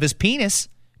opening of his penis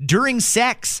during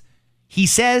sex, he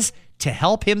says, to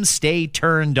help him stay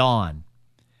turned on.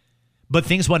 But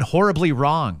things went horribly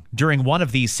wrong during one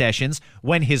of these sessions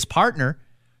when his partner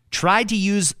tried to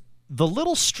use the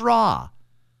little straw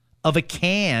of a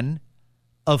can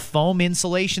of foam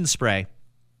insulation spray.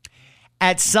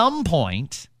 At some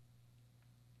point,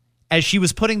 as she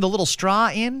was putting the little straw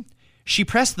in, she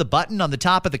pressed the button on the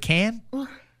top of the can.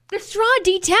 The straw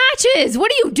detaches.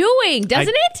 What are you doing?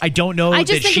 Doesn't it? I don't know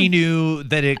that she knew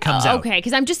that it comes out. Okay,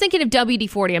 because I'm just thinking of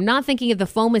WD-40. I'm not thinking of the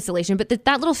foam insulation, but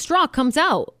that little straw comes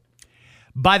out.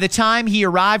 By the time he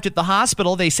arrived at the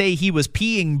hospital, they say he was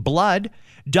peeing blood.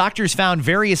 Doctors found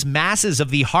various masses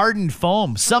of the hardened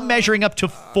foam, some measuring up to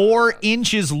 4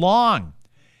 inches long.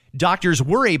 Doctors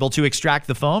were able to extract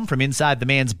the foam from inside the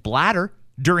man's bladder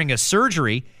during a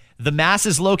surgery. The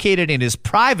masses located in his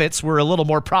privates were a little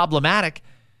more problematic,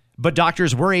 but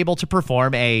doctors were able to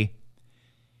perform a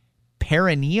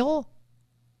perineal?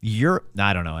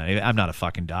 I don't know. I'm not a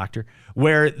fucking doctor.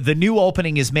 Where the new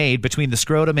opening is made between the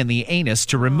scrotum and the anus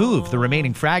to remove the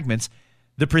remaining fragments.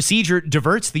 The procedure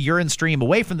diverts the urine stream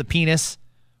away from the penis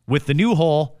with the new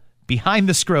hole behind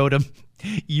the scrotum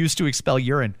used to expel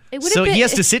urine. So he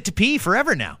has to sit to pee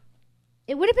forever now.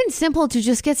 It would have been simple to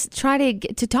just try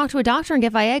to talk to a doctor and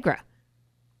get Viagra.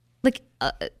 Like,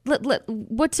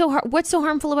 what's so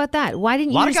harmful about that? Why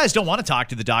didn't you? A lot of guys don't want to talk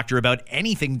to the doctor about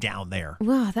anything down there.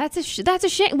 Well, that's a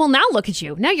shame. Well, now look at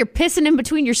you. Now you're pissing in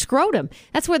between your scrotum.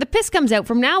 That's where the piss comes out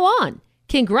from now on.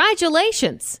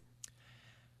 Congratulations.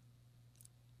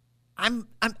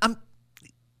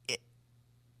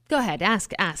 Go ahead,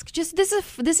 ask. Just this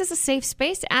is a safe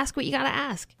space. Ask what you got to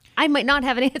ask. I might not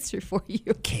have an answer for you.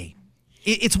 Okay.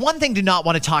 It's one thing to not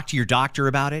want to talk to your doctor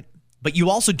about it, but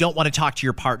you also don't want to talk to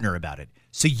your partner about it.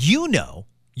 So you know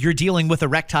you're dealing with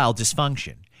erectile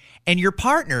dysfunction. And your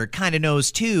partner kind of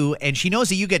knows too, and she knows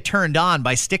that you get turned on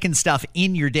by sticking stuff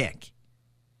in your dick.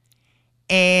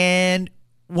 And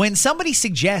when somebody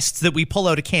suggests that we pull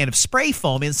out a can of spray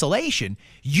foam insulation,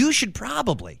 you should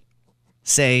probably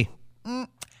say,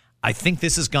 I think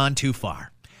this has gone too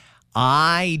far.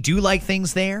 I do like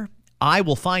things there. I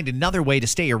will find another way to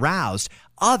stay aroused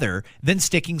other than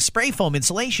sticking spray foam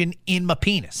insulation in my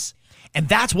penis. And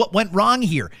that's what went wrong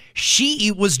here.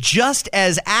 She was just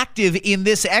as active in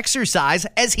this exercise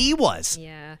as he was.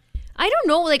 Yeah. I don't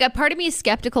know. Like, a part of me is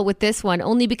skeptical with this one,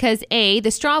 only because, A,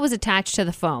 the straw was attached to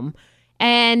the foam.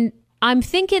 And I'm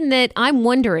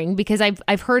wondering, because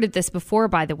I've heard of this before,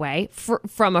 by the way,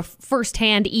 from a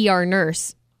firsthand ER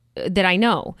nurse that I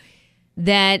know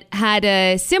that had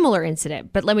a similar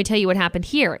incident. But let me tell you what happened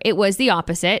here. It was the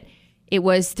opposite. It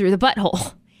was through the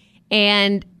butthole.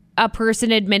 And a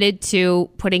person admitted to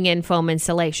putting in foam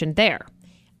insulation there.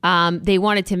 They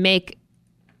wanted to make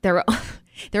their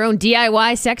own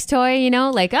DIY sex toy,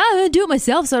 like, I'll do it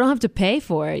myself so I don't have to pay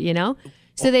for it,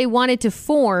 So they wanted to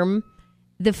form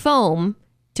the foam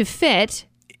to fit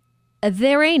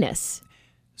their anus.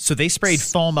 So they sprayed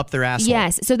foam up their asshole.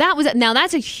 Yes. So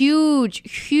that's a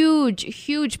huge, huge,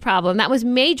 huge problem. That was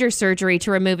major surgery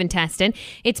to remove intestine.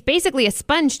 It's basically a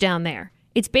sponge down there.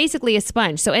 It's basically a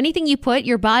sponge. So anything you put,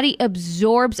 your body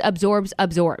absorbs,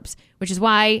 which is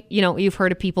why, you've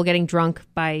heard of people getting drunk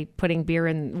by putting beer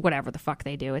in whatever the fuck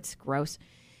they do. It's gross.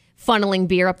 Funneling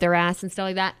beer up their ass and stuff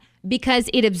like that, because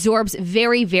it absorbs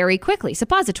very, very quickly.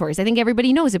 Suppositories. I think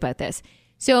everybody knows about this.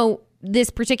 So this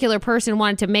particular person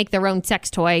wanted to make their own sex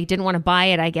toy, didn't want to buy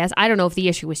it, I guess. I don't know if the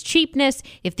issue was cheapness,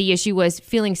 if the issue was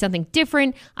feeling something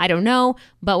different. I don't know.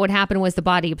 But what happened was the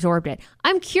body absorbed it.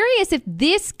 I'm curious if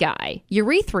this guy,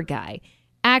 urethra guy,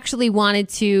 actually wanted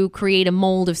to create a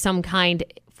mold of some kind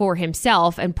for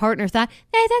himself, and partner thought,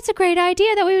 hey, that's a great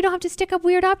idea. That way we don't have to stick up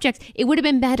weird objects. It would have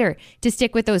been better to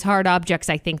stick with those hard objects,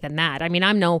 I think, than that. I mean,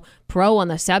 I'm no pro on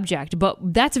the subject, but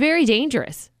that's very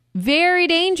dangerous. Very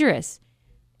dangerous.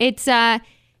 It's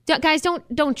guys,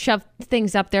 don't shove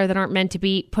things up there that aren't meant to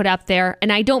be put up there.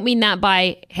 And I don't mean that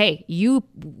by, hey, you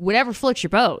whatever floats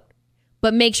your boat,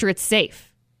 but make sure it's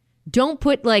safe. Don't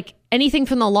put like anything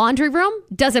from the laundry room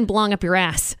doesn't belong up your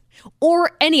ass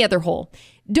or any other hole.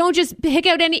 Don't just pick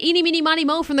out any eeny, meeny, miny,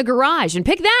 mo from the garage and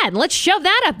pick that and let's shove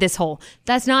that up this hole.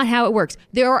 That's not how it works.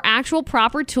 There are actual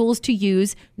proper tools to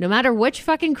use no matter which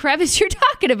fucking crevice you're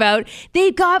talking about.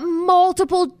 They've got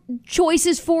multiple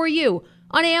choices for you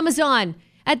on Amazon,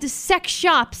 at the sex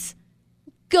shops.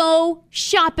 Go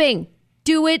shopping.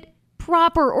 Do it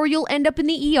proper or you'll end up in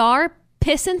the ER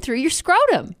pissing through your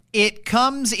scrotum. It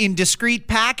comes in discreet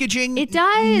packaging. It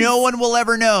does. No one will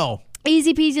ever know.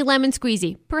 Easy peasy lemon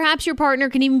squeezy. Perhaps your partner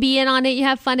can even be in on it. You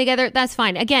have fun together. That's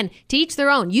fine. Again, to each their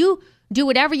own. You do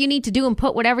whatever you need to do and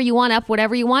put whatever you want up,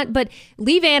 whatever you want, but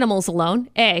leave animals alone.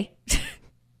 A.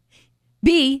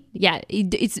 B. Yeah,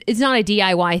 it's not a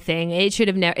DIY thing. It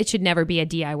should never be a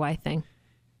DIY thing.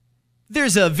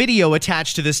 There's a video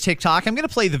attached to this TikTok. I'm going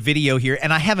to play the video here,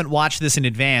 and I haven't watched this in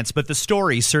advance, but the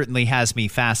story certainly has me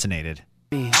fascinated.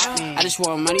 I just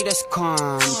want money that's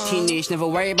calm. Teenage, never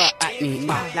worry about acne.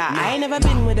 Nah, I ain't never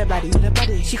been with a body.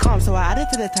 She calm, so I added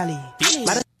to the tally.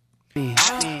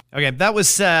 Okay, that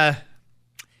was,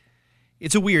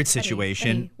 it's a weird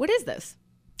situation. What is this?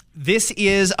 This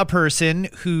is a person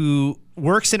who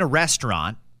works in a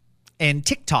restaurant and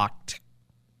TikToked.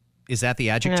 Is that the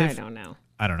adjective? I don't know.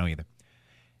 I don't know either.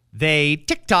 They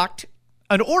TikToked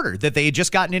an order that they had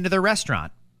just gotten into their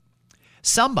restaurant.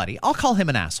 Somebody, I'll call him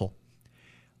an asshole,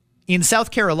 in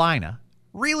South Carolina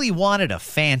really wanted a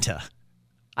Fanta.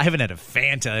 I haven't had a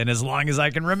Fanta in as long as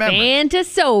I can remember. Fanta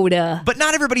soda. But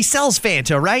not everybody sells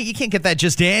Fanta, right? You can't get that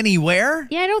just anywhere.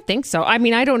 Yeah, I don't think so. I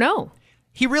mean, I don't know.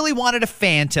 He really wanted a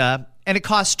Fanta, and it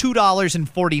cost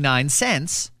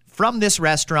 $2.49 from this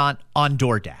restaurant on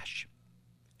DoorDash.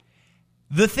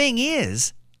 The thing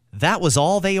is, that was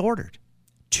all they ordered.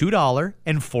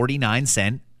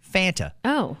 $2.49 Fanta.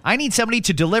 Oh. I need somebody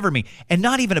to deliver me, and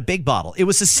not even a big bottle. It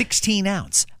was a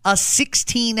 16-ounce. A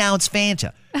 16-ounce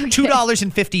Fanta. Okay.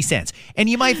 $2.50. And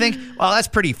you might think, well, that's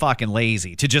pretty fucking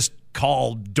lazy to just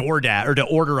call DoorDash or to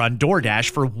order on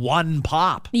DoorDash for one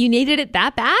pop. You needed it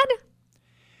that bad?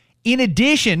 In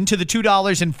addition to the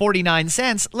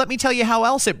 $2.49, let me tell you how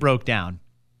else it broke down.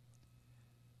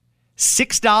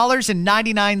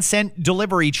 $6.99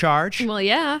 delivery charge. Well,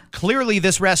 yeah. Clearly,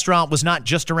 this restaurant was not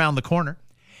just around the corner.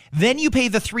 Then you pay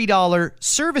the $3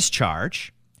 service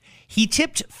charge. He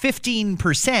tipped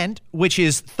 15%, which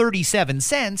is 37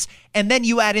 cents, and then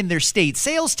you add in their state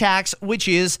sales tax, which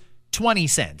is 20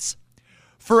 cents.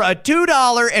 For a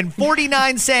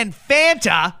 $2.49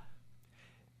 Fanta,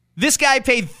 this guy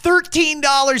paid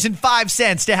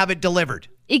 $13.05 to have it delivered.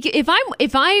 If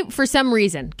I for some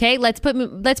reason, okay, let's put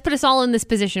us all in this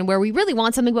position where we really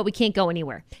want something but we can't go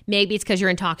anywhere. Maybe it's because you're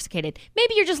intoxicated.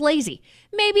 Maybe you're just lazy.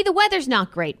 Maybe the weather's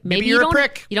not great. Maybe you're a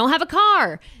prick. You don't have a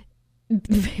car.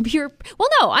 Maybe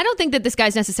no, I don't think that this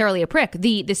guy's necessarily a prick.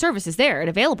 The service is there and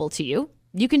available to you.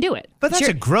 You can do it. But that's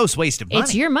a gross waste of money.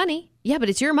 It's your money. Yeah, but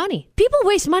it's your money. People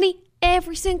waste money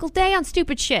every single day on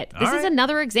stupid shit. This is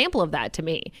another example of that to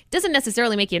me. It doesn't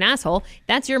necessarily make you an asshole.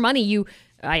 That's your money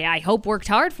I hope worked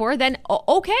hard for. Then,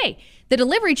 okay. The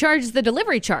delivery charge is the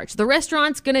delivery charge. The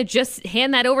restaurant's going to just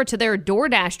hand that over to their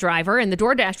DoorDash driver, and the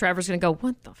DoorDash driver's going to go,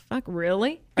 what the fuck,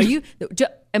 really?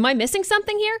 Am I missing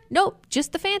something here? Nope,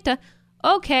 just the Fanta.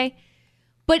 Okay.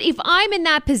 But if I'm in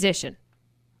that position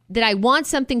that I want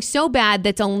something so bad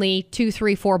that's only $2,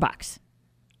 $3, $4,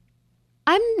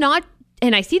 I'm not,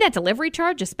 and I see that delivery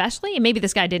charge especially, and maybe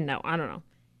this guy didn't know, I don't know.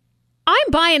 I'm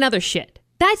buying other shit.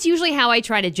 That's usually how I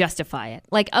try to justify it.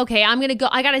 Like, okay,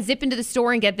 I got to zip into the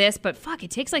store and get this, but fuck, it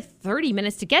takes like 30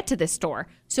 minutes to get to this store.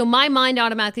 So my mind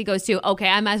automatically goes to, okay,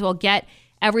 I might as well get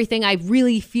everything I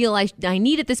really feel I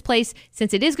need at this place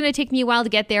since it is going to take me a while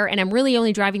to get there and I'm really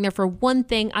only driving there for one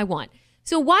thing I want.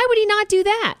 So why would he not do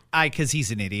that? Because he's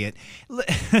an idiot.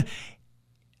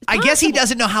 I guess he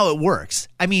doesn't know how it works.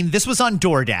 I mean, this was on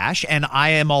DoorDash, and I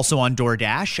am also on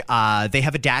DoorDash. They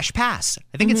have a Dash Pass.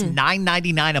 I think it's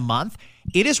 $9.99 a month.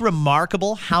 It is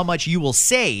remarkable how much you will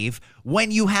save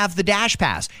when you have the Dash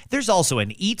Pass. There's also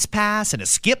an Eats Pass and a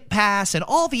Skip Pass, and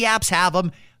all the apps have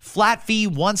them. flat fee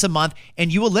once a month,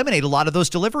 and you eliminate a lot of those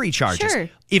delivery charges. Sure.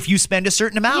 If you spend a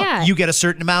certain amount, you get a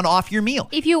certain amount off your meal.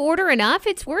 If you order enough,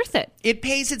 it's worth it. It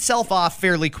pays itself off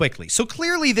fairly quickly. So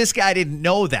clearly this guy didn't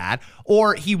know that,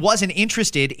 or he wasn't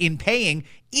interested in paying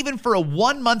even for a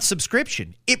 1-month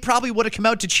subscription. It probably would have come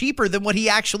out to cheaper than what he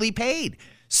actually paid.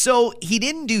 So he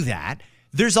didn't do that.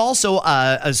 There's also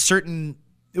a certain,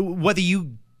 whether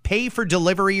you pay for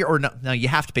delivery or not, no, you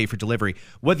have to pay for delivery.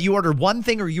 Whether you order one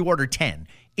thing or you order 10,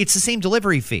 it's the same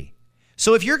delivery fee.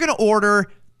 So if you're going to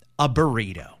order a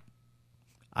burrito,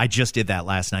 I just did that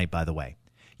last night, by the way,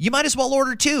 you might as well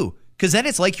order 2, because then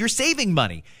it's like you're saving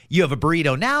money. You have a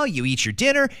burrito now, you eat your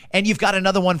dinner, and you've got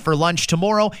another one for lunch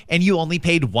tomorrow, and you only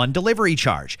paid 1 delivery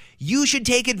charge. You should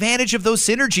take advantage of those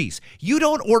synergies. You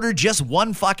don't order just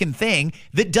one fucking thing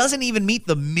that doesn't even meet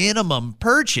the minimum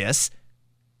purchase.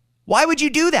 Why would you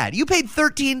do that? You paid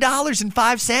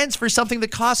 $13.05 for something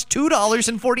that cost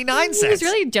 $2.49. He was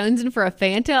really jonesing for a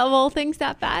Fanta of all things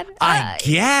that bad. I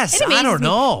guess. It amazes I don't me.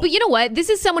 know. But you know what? This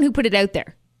is someone who put it out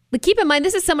there. But keep in mind,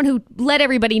 this is someone who let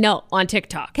everybody know on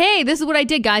TikTok. Hey, this is what I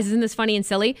did, guys. Isn't this funny and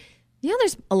silly? You know,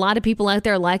 there's a lot of people out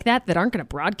there like that aren't going to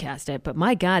broadcast it. But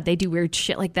my God, they do weird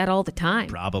shit like that all the time.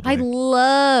 Probably. I'd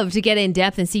love to get in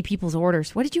depth and see people's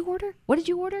orders. What did you order? What did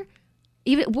you order?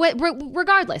 Even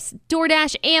regardless,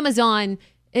 DoorDash, Amazon,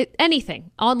 anything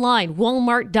online,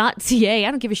 Walmart.ca. I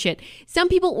don't give a shit. Some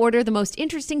people order the most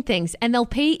interesting things and they'll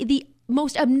pay the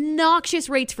most obnoxious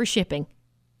rates for shipping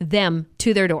them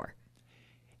to their door.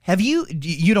 Have you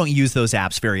don't use those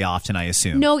apps very often, I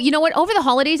assume? No, you know what? Over the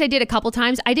holidays, I did a couple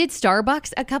times. I did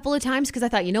Starbucks a couple of times because I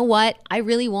thought, you know what? I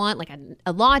really want like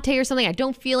a latte or something. I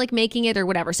don't feel like making it or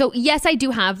whatever. So yes, I do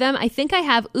have them. I think I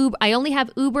have Uber. I only have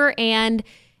Uber and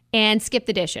Skip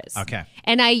the Dishes. Okay.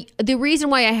 And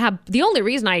the only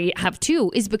reason I have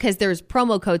 2 is because there's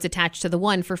promo codes attached to the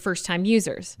one for first time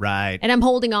users. Right. And I'm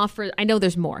holding off I know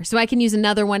there's more. So I can use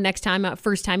another one next time, a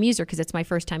first time user, because it's my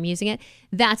first time using it.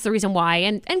 That's the reason why.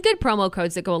 And good promo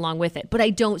codes that go along with it. But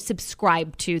I don't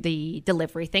subscribe to the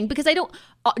delivery thing because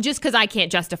just because I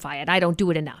can't justify it. I don't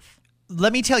do it enough.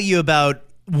 Let me tell you about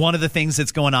one of the things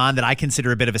that's going on that I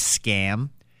consider a bit of a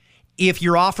scam. If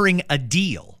you're offering a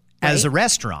deal, as a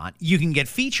restaurant, you can get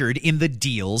featured in the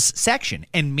deals section.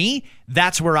 And me,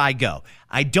 that's where I go.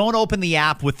 I don't open the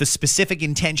app with the specific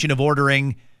intention of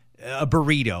ordering a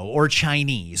burrito or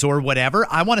Chinese or whatever.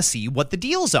 I want to see what the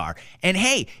deals are. And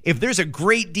hey, if there's a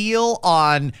great deal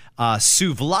on a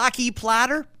souvlaki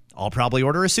platter, I'll probably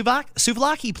order a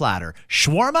souvlaki platter.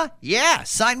 Shawarma? Yeah,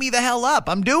 sign me the hell up.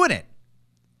 I'm doing it.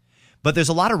 But there's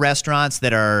a lot of restaurants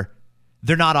that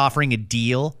they're not offering a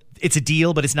deal. It's a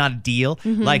deal, but it's not a deal.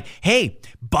 Mm-hmm. Like, hey,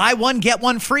 buy one, get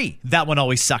one free. That one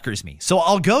always suckers me. So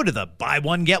I'll go to the buy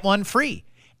one, get one free.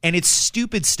 And it's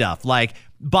stupid stuff like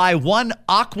buy one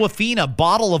Aquafina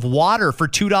bottle of water for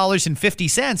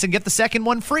 $2.50 and get the second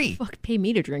one free. Fuck, pay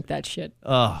me to drink that shit.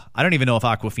 I don't even know if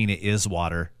Aquafina is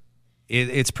water.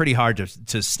 It's pretty hard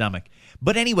to stomach.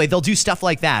 But anyway, they'll do stuff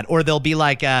like that. Or they'll be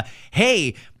like,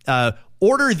 hey,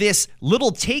 order this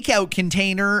little takeout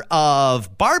container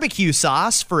of barbecue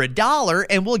sauce for $1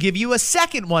 and we'll give you a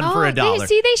second one for $1.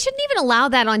 See, they shouldn't even allow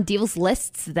that on deals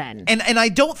lists then. And I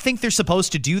don't think they're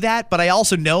supposed to do that, but I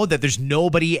also know that there's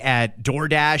nobody at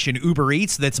DoorDash and Uber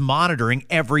Eats that's monitoring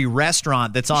every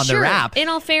restaurant that's on their app. In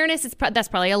all fairness, that's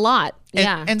probably a lot.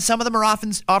 Yeah. And some of them are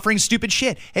often offering stupid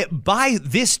shit. Hey, buy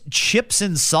this chips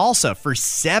and salsa for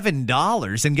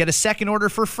 $7 and get a second order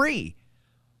for free.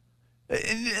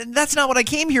 That's not what I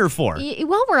came here for.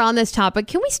 While we're on this topic,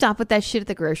 can we stop with that shit at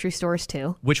the grocery stores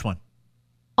too? Which one?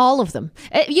 All of them.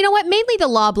 You know what? Mainly the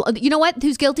Loblaws. You know what?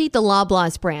 Who's guilty? The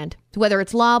Loblaws brand. Whether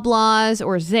it's Loblaws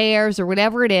or Zehrs or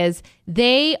whatever it is,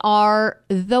 they are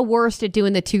the worst at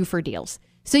doing the 2 for deals.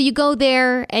 So you go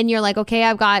there and you're like, okay,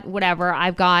 I've got whatever.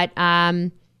 I've got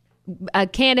a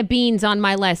can of beans on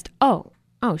my list. Oh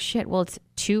shit. Well, it's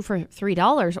 2 for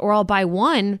 $3, or I'll buy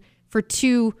 1 for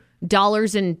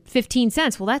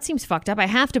 $2.15. Well, that seems fucked up. I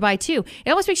have to buy 2. It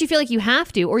almost makes you feel like you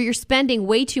have to, or you're spending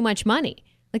way too much money.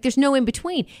 Like there's no in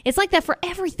between. It's like that for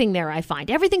everything there, I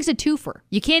find. Everything's a 2-fer.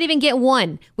 You can't even get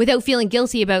 1 without feeling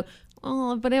guilty about,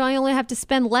 but I only have to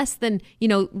spend less than,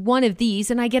 1 of these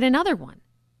and I get another one.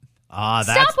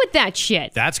 Stop with that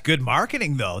shit. That's good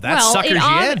marketing, though. That suckers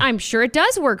you in. I'm sure it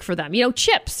does work for them.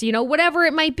 Chips, whatever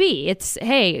it might be. It's,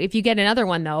 hey, if you get another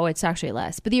one, though, it's actually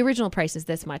less. But the original price is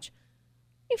this much.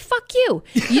 Hey, fuck you.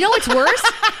 You know what's worse?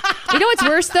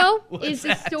 Though? Is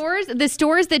the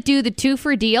stores that do the 2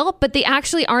 for deal, but they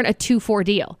actually aren't a 2 for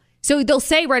deal. So they'll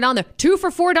say right on there, 2 for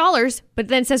 $4, but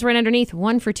then it says right underneath,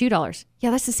 1 for $2.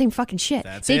 Yeah, that's the same fucking shit.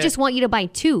 They just want you to buy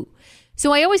 2.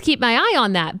 So I always keep my eye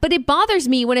on that. But it bothers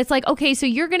me when it's like, okay, so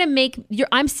you're going to make,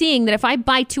 I'm seeing that if I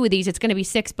buy 2 of these, it's going to be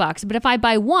 $6. But if I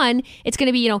buy 1, it's going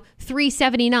to be,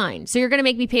 $3.79. So you're going to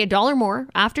make me pay $1 more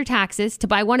after taxes to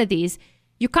buy 1 of these.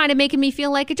 You're kind of making me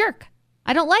feel like a jerk.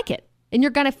 I don't like it. And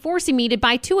you're kind of forcing me to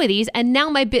buy 2 of these. And now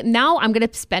I'm going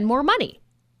to spend more money.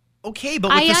 Okay,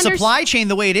 but with the supply chain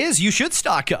the way it is, you should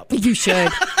stock up. You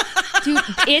should. Dude,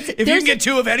 if you can get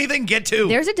 2 of anything, get 2.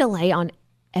 There's a delay on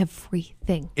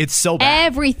everything. It's so bad.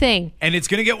 Everything. And it's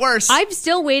going to get worse. I'm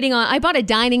still waiting I bought a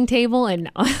dining table in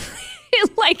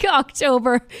like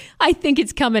October. I think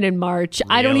it's coming in March.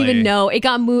 Really? I don't even know. It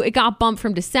got bumped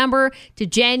from December to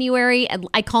January. And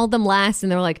I called them last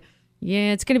and they're like,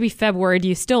 yeah, it's going to be February. Do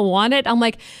you still want it? I'm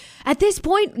like, at this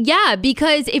point, yeah,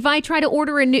 because if I try to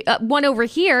order a new, one over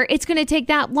here, it's going to take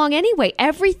that long anyway.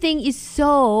 Everything is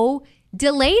so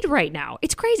delayed right now.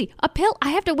 It's crazy. I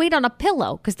have to wait on a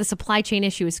pillow because the supply chain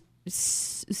issue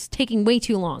is taking way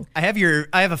too long. I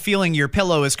have a feeling your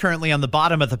pillow is currently on the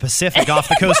bottom of the Pacific off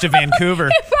the coast of Vancouver.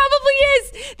 It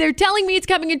probably is. They're telling me it's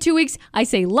coming in 2 weeks. I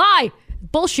say lie.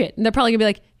 Bullshit. And they're probably going to be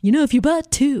like, if you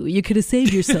bought 2, you could have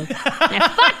saved yourself. Yeah,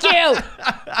 fuck you.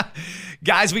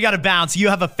 Guys, we got to bounce. You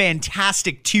have a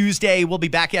fantastic Tuesday. We'll be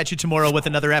back at you tomorrow with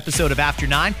another episode of After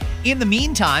 9. In the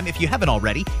meantime, if you haven't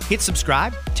already, hit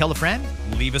subscribe, tell a friend,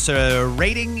 leave us a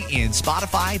rating in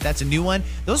Spotify. That's a new one.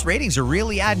 Those ratings are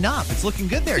really adding up. It's looking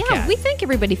good there, Yeah, Kat. We thank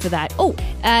everybody for that. Oh,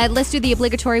 let's do the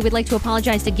obligatory. We'd like to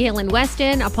apologize to Galen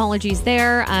Weston. Apologies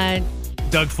there.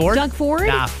 Doug Ford? Doug Ford?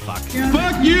 Nah, fuck.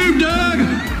 Fuck you, Doug!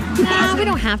 Nah, we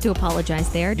don't have to apologize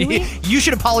there, do we? You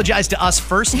should apologize to us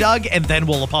first, Doug, and then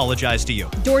we'll apologize to you.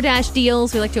 DoorDash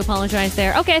deals, we like to apologize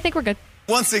there. Okay, I think we're good.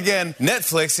 Once again,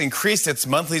 Netflix increased its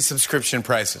monthly subscription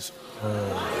prices.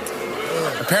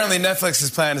 Apparently,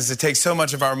 Netflix's plan is to take so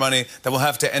much of our money that we'll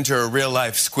have to enter a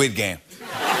real-life Squid Game.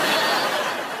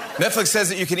 Netflix says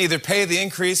that you can either pay the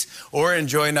increase or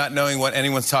enjoy not knowing what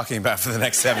anyone's talking about for the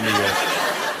next 70 years.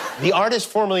 The artist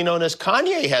formerly known as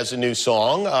Kanye has a new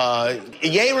song.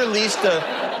 Ye released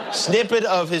a snippet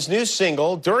of his new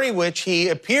single, during which he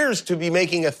appears to be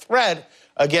making a threat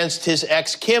against his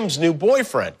ex Kim's new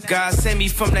boyfriend. God sent me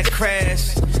from that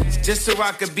crash just so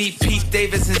I could beat Pete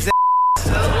Davidson's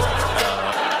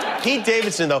ass. Pete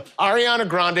Davidson, though, Ariana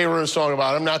Grande wrote a song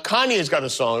about him. Now Kanye's got a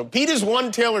song. Pete is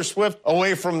one Taylor Swift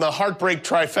away from the heartbreak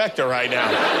trifecta right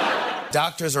now.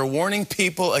 Doctors are warning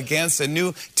people against a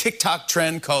new TikTok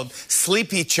trend called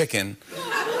Sleepy Chicken,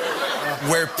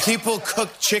 where people cook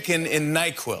chicken in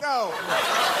NyQuil. No.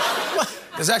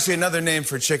 There's actually another name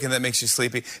for chicken that makes you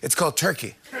sleepy. It's called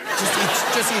turkey.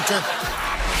 Just eat turkey.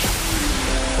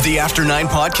 The After 9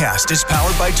 podcast is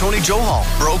powered by Tony Johal,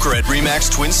 broker at RE/MAX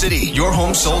Twin City. Your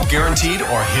home sold guaranteed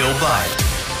or he'll buy.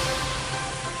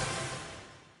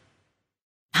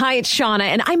 Hi, it's Shauna,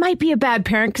 and I might be a bad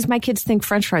parent because my kids think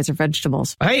French fries are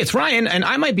vegetables. Hey, it's Ryan, and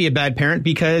I might be a bad parent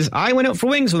because I went out for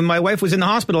wings when my wife was in the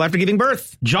hospital after giving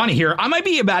birth. Johnny here. I might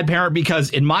be a bad parent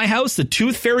because in my house, the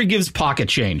tooth fairy gives pocket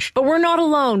change. But we're not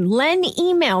alone. Len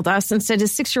emailed us and said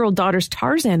his 6-year-old daughter's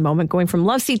Tarzan moment going from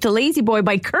love seat to lazy boy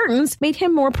by curtains made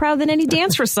him more proud than any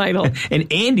dance recital.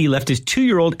 And Andy left his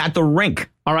 2-year-old at the rink.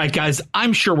 All right, guys,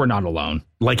 I'm sure we're not alone.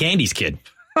 Like Andy's kid.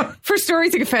 For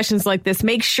stories and confessions like this,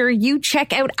 make sure you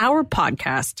check out our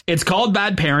podcast. It's called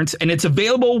Bad Parents, and it's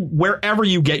available wherever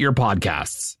you get your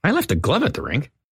podcasts. I left a glove at the rink.